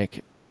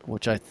Dominic,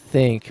 which I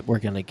think we're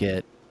going to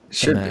get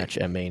a match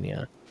at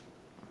Mania.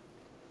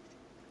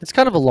 It's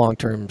kind of a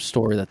long-term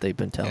story that they've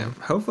been telling. Yeah,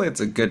 hopefully it's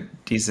a good,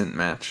 decent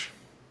match.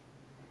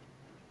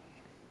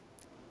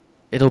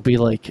 It'll be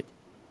like...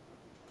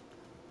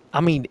 I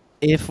mean,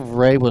 if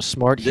Rey was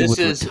smart, he would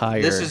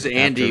retire. This is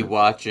Andy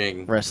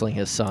watching wrestling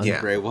his son.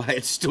 Yeah. Bray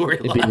Wyatt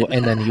storyline.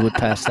 And then he would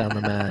pass down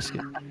the mask.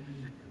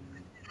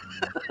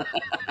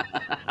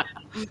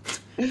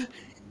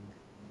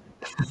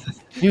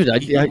 Dude,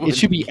 it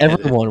should be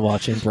everyone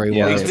watching Bray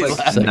Wyatt. It's like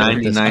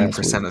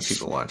 99% of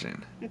people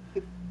watching.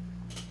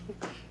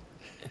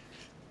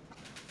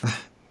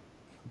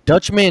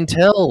 Dutch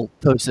Mantel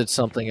posted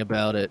something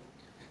about it.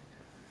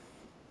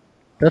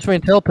 Dutch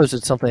Mantel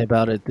posted something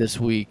about it this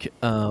week,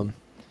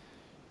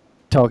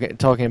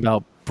 talking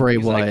about Bray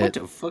Wyatt. Like, what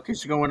the fuck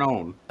is going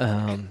on?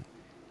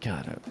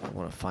 God, I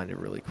want to find it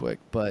really quick,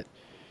 but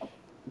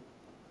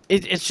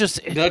it's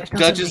just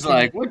Dutch is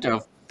like, what the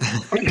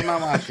fuck am I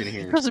watching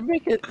here? It doesn't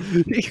make it.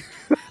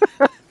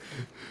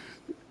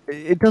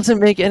 It doesn't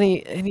make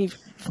any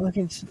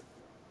fucking.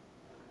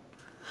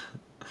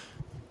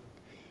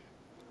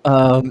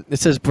 It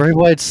says Bray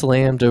Wyatt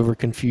slammed over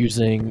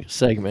confusing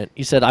segment.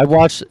 He said, I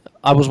was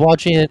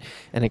watching it,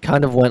 and it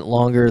kind of went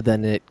longer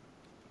than it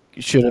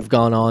should have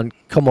gone on.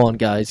 Come on,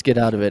 guys, get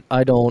out of it.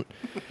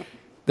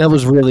 That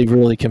was really,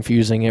 really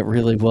confusing. It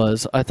really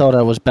was. I thought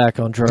I was back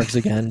on drugs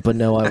again, but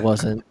no, I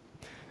wasn't.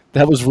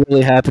 That was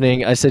really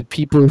happening. I said,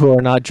 people who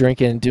are not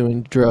drinking and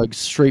doing drugs,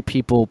 straight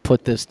people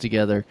put this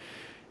together.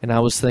 And I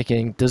was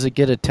thinking, does it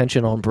get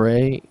attention on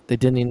Bray? They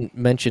didn't even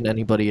mention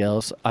anybody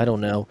else. I don't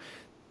know.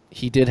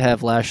 He did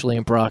have Lashley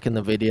and Brock in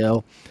the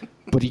video,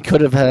 but he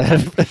could have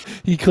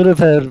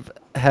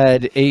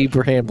had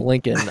Abraham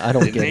Lincoln. I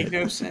don't get it. It made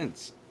no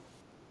sense.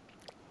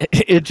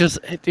 It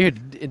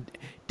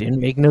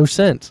didn't make no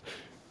sense.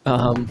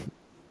 I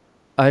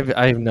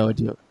have no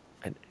idea.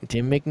 It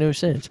didn't make no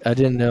sense. I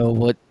didn't know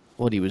what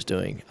he was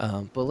doing.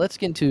 But let's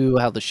get into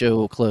how the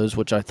show closed,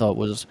 which I thought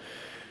was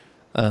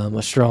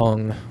a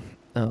strong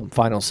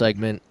final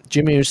segment.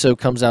 Jimmy Uso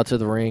comes out to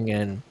the ring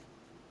and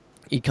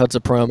he cuts a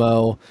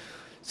promo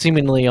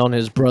seemingly on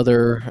his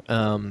brother,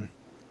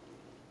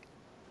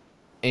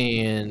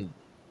 and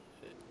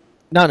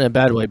not in a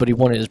bad way, but he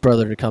wanted his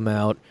brother to come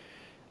out,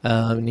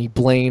 and he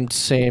blamed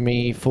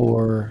Sami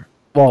before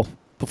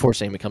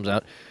Sami comes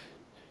out.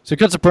 So he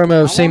cuts a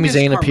promo, Sami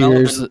Zayn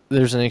appears,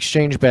 there's an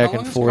exchange back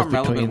and forth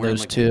between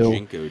those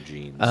two,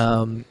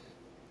 and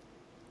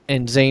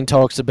Zayn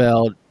talks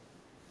about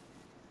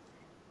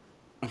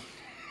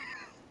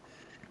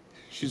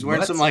she's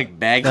wearing some like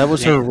baggy. That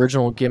was her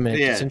original gimmick.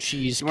 Yeah. Since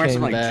she's wearing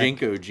some like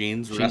Jinko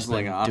jeans,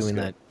 wrestling Asuka. Doing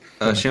that.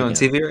 Is she on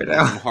TV right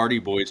now? Some Hardy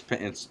Boys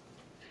pants.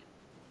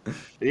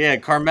 Yeah,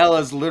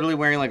 Carmella's literally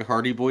wearing like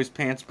Hardy Boys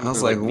pants. I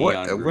was like,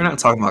 what? We're not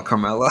talking about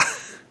Carmella.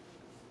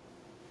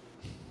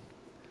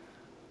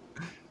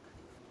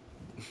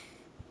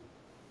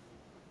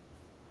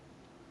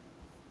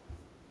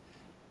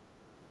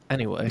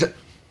 Anyway,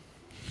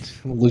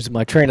 I'm losing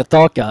my train of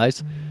thought,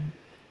 guys.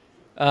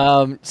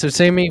 So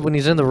Sami, when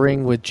he's in the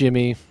ring with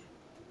Jimmy,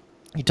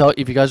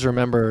 if you guys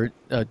remember,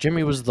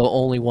 Jimmy was the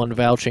only one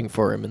vouching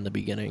for him in the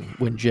beginning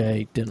when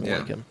Jay didn't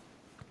like him.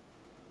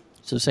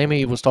 So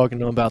Sami was talking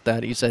to him about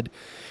that. He said,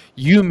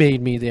 you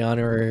made me the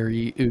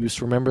honorary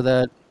Oos. Remember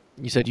that?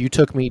 He said, you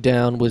took me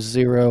down with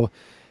zero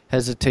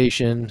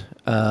hesitation.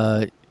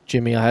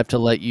 Jimmy, I have to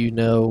let you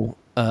know.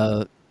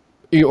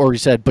 Or he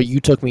said, but you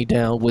took me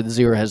down with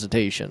zero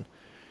hesitation.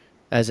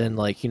 As in,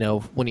 like,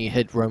 when he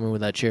hit Roman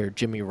with that chair,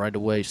 Jimmy right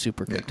away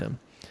super kicked him.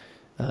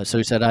 So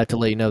he said, I have to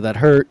let you know that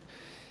hurt.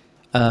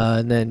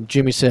 And then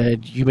Jimmy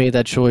said, you made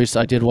that choice.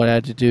 I did what I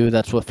had to do.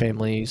 That's what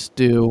families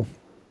do.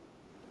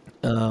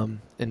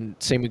 And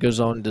Sami goes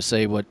on to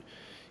say what,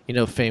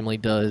 family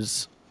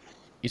does.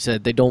 He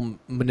said, they don't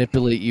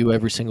manipulate you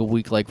every single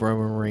week like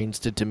Roman Reigns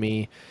did to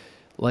me,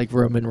 like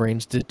Roman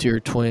Reigns did to your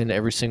twin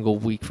every single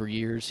week for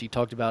years. He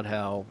talked about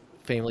how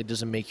family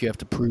doesn't make you have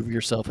to prove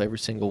yourself every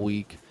single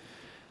week.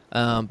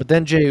 But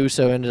then Jey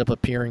Uso ended up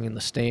appearing in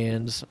the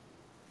stands.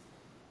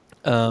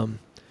 And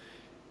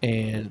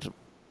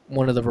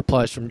one of the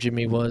replies from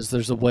Jimmy was,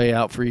 there's a way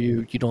out for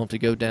you. You don't have to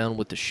go down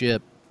with the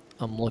ship.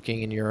 I'm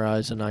looking in your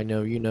eyes, and I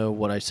know you know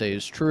what I say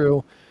is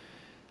true.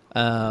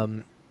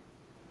 Zayn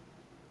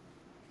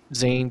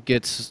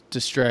gets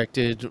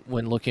distracted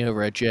when looking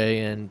over at Jay,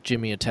 and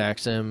Jimmy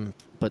attacks him,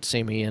 but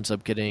Sami ends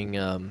up getting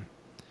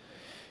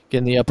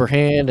the upper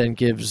hand and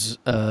gives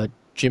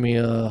Jimmy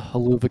a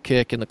haluva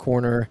kick in the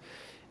corner.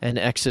 and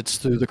exits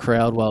through the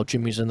crowd while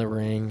Jimmy's in the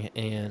ring,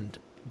 and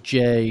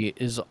Jay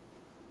is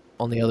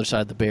on the other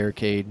side of the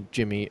barricade.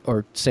 Sami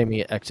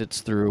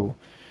exits through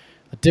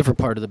a different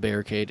part of the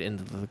barricade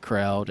into the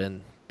crowd,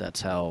 and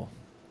that's how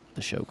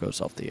the show goes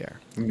off the air.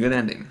 Good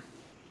ending.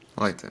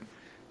 I liked it.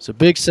 So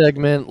big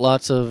segment,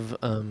 lots of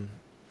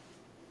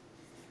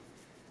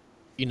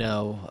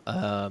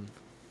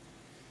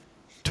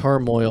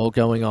turmoil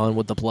going on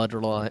with the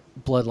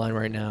bloodline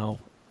right now.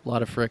 A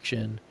lot of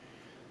friction.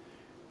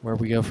 Where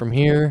we go from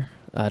here,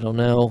 I don't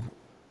know.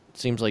 It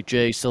seems like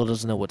Jay still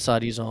doesn't know what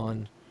side he's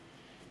on.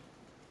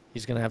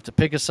 He's going to have to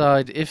pick a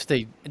side. If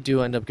they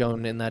do end up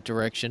going in that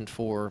direction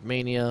for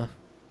Mania,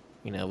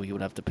 he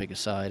would have to pick a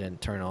side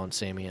and turn on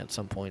Sami at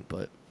some point.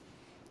 But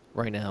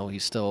right now,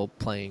 he's still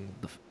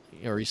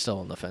he's still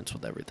on the fence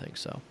with everything.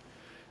 So,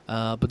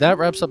 but that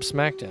wraps up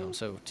SmackDown.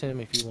 So, Tim,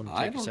 if you want to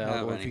take us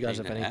out, or if you guys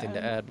have anything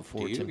to add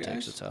before Tim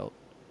takes us out.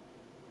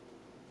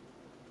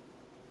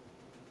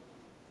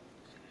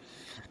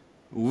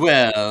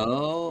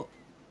 Well,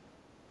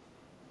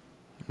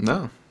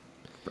 no.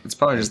 It's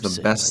probably just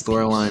the best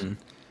storyline,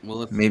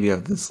 maybe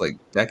of this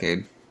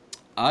decade.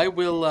 I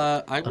will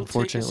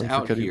take us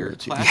out here.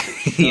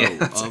 Classic show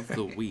of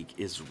the week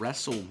is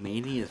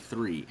WrestleMania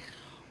 3.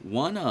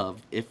 One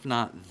of, if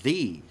not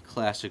the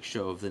classic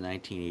show of the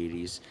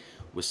 1980s,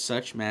 with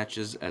such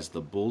matches as the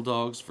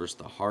Bulldogs versus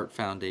the Hart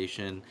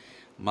Foundation,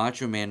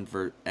 Macho Man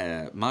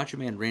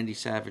Randy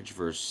Savage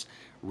versus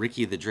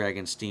Ricky the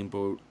Dragon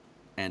Steamboat,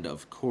 and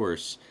of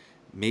course,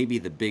 maybe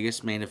the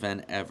biggest main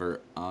event ever,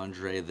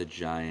 Andre the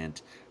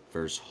Giant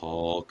versus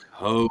Hulk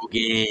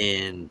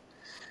Hogan.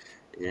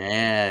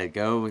 Yeah,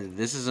 go.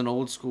 This is an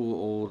old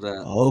school,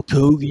 Hulk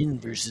Hogan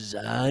versus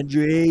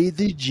Andre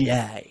the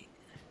Giant.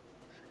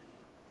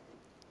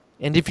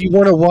 And if you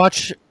want to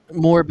watch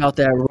more about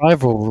that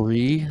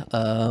rivalry,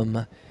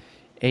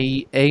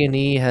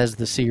 A&E has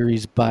the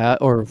series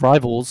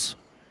Rivals,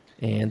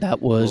 and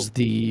that was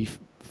the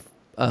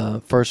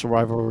first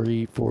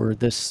rivalry for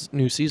this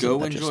new season.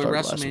 Go enjoy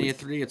WrestleMania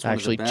 3. It's one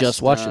actually of the best,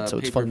 just watched it, so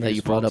it's fun that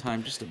you brought up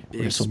just a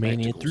big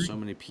WrestleMania 3. So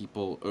many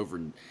people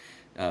over,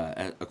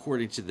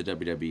 according to the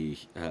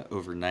WWE,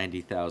 over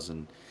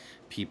 90,000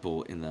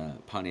 people in the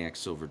Pontiac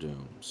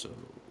Silverdome. So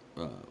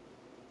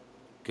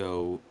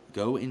go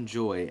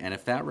enjoy. And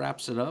if that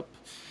wraps it up,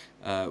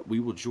 we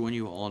will join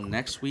you all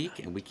next week,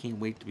 and we can't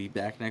wait to be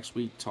back next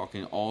week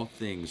talking all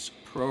things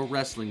pro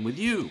wrestling with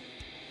you,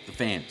 the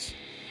fans.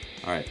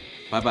 All right.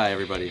 Bye-bye,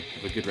 everybody.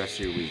 Have a good rest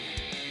of your week.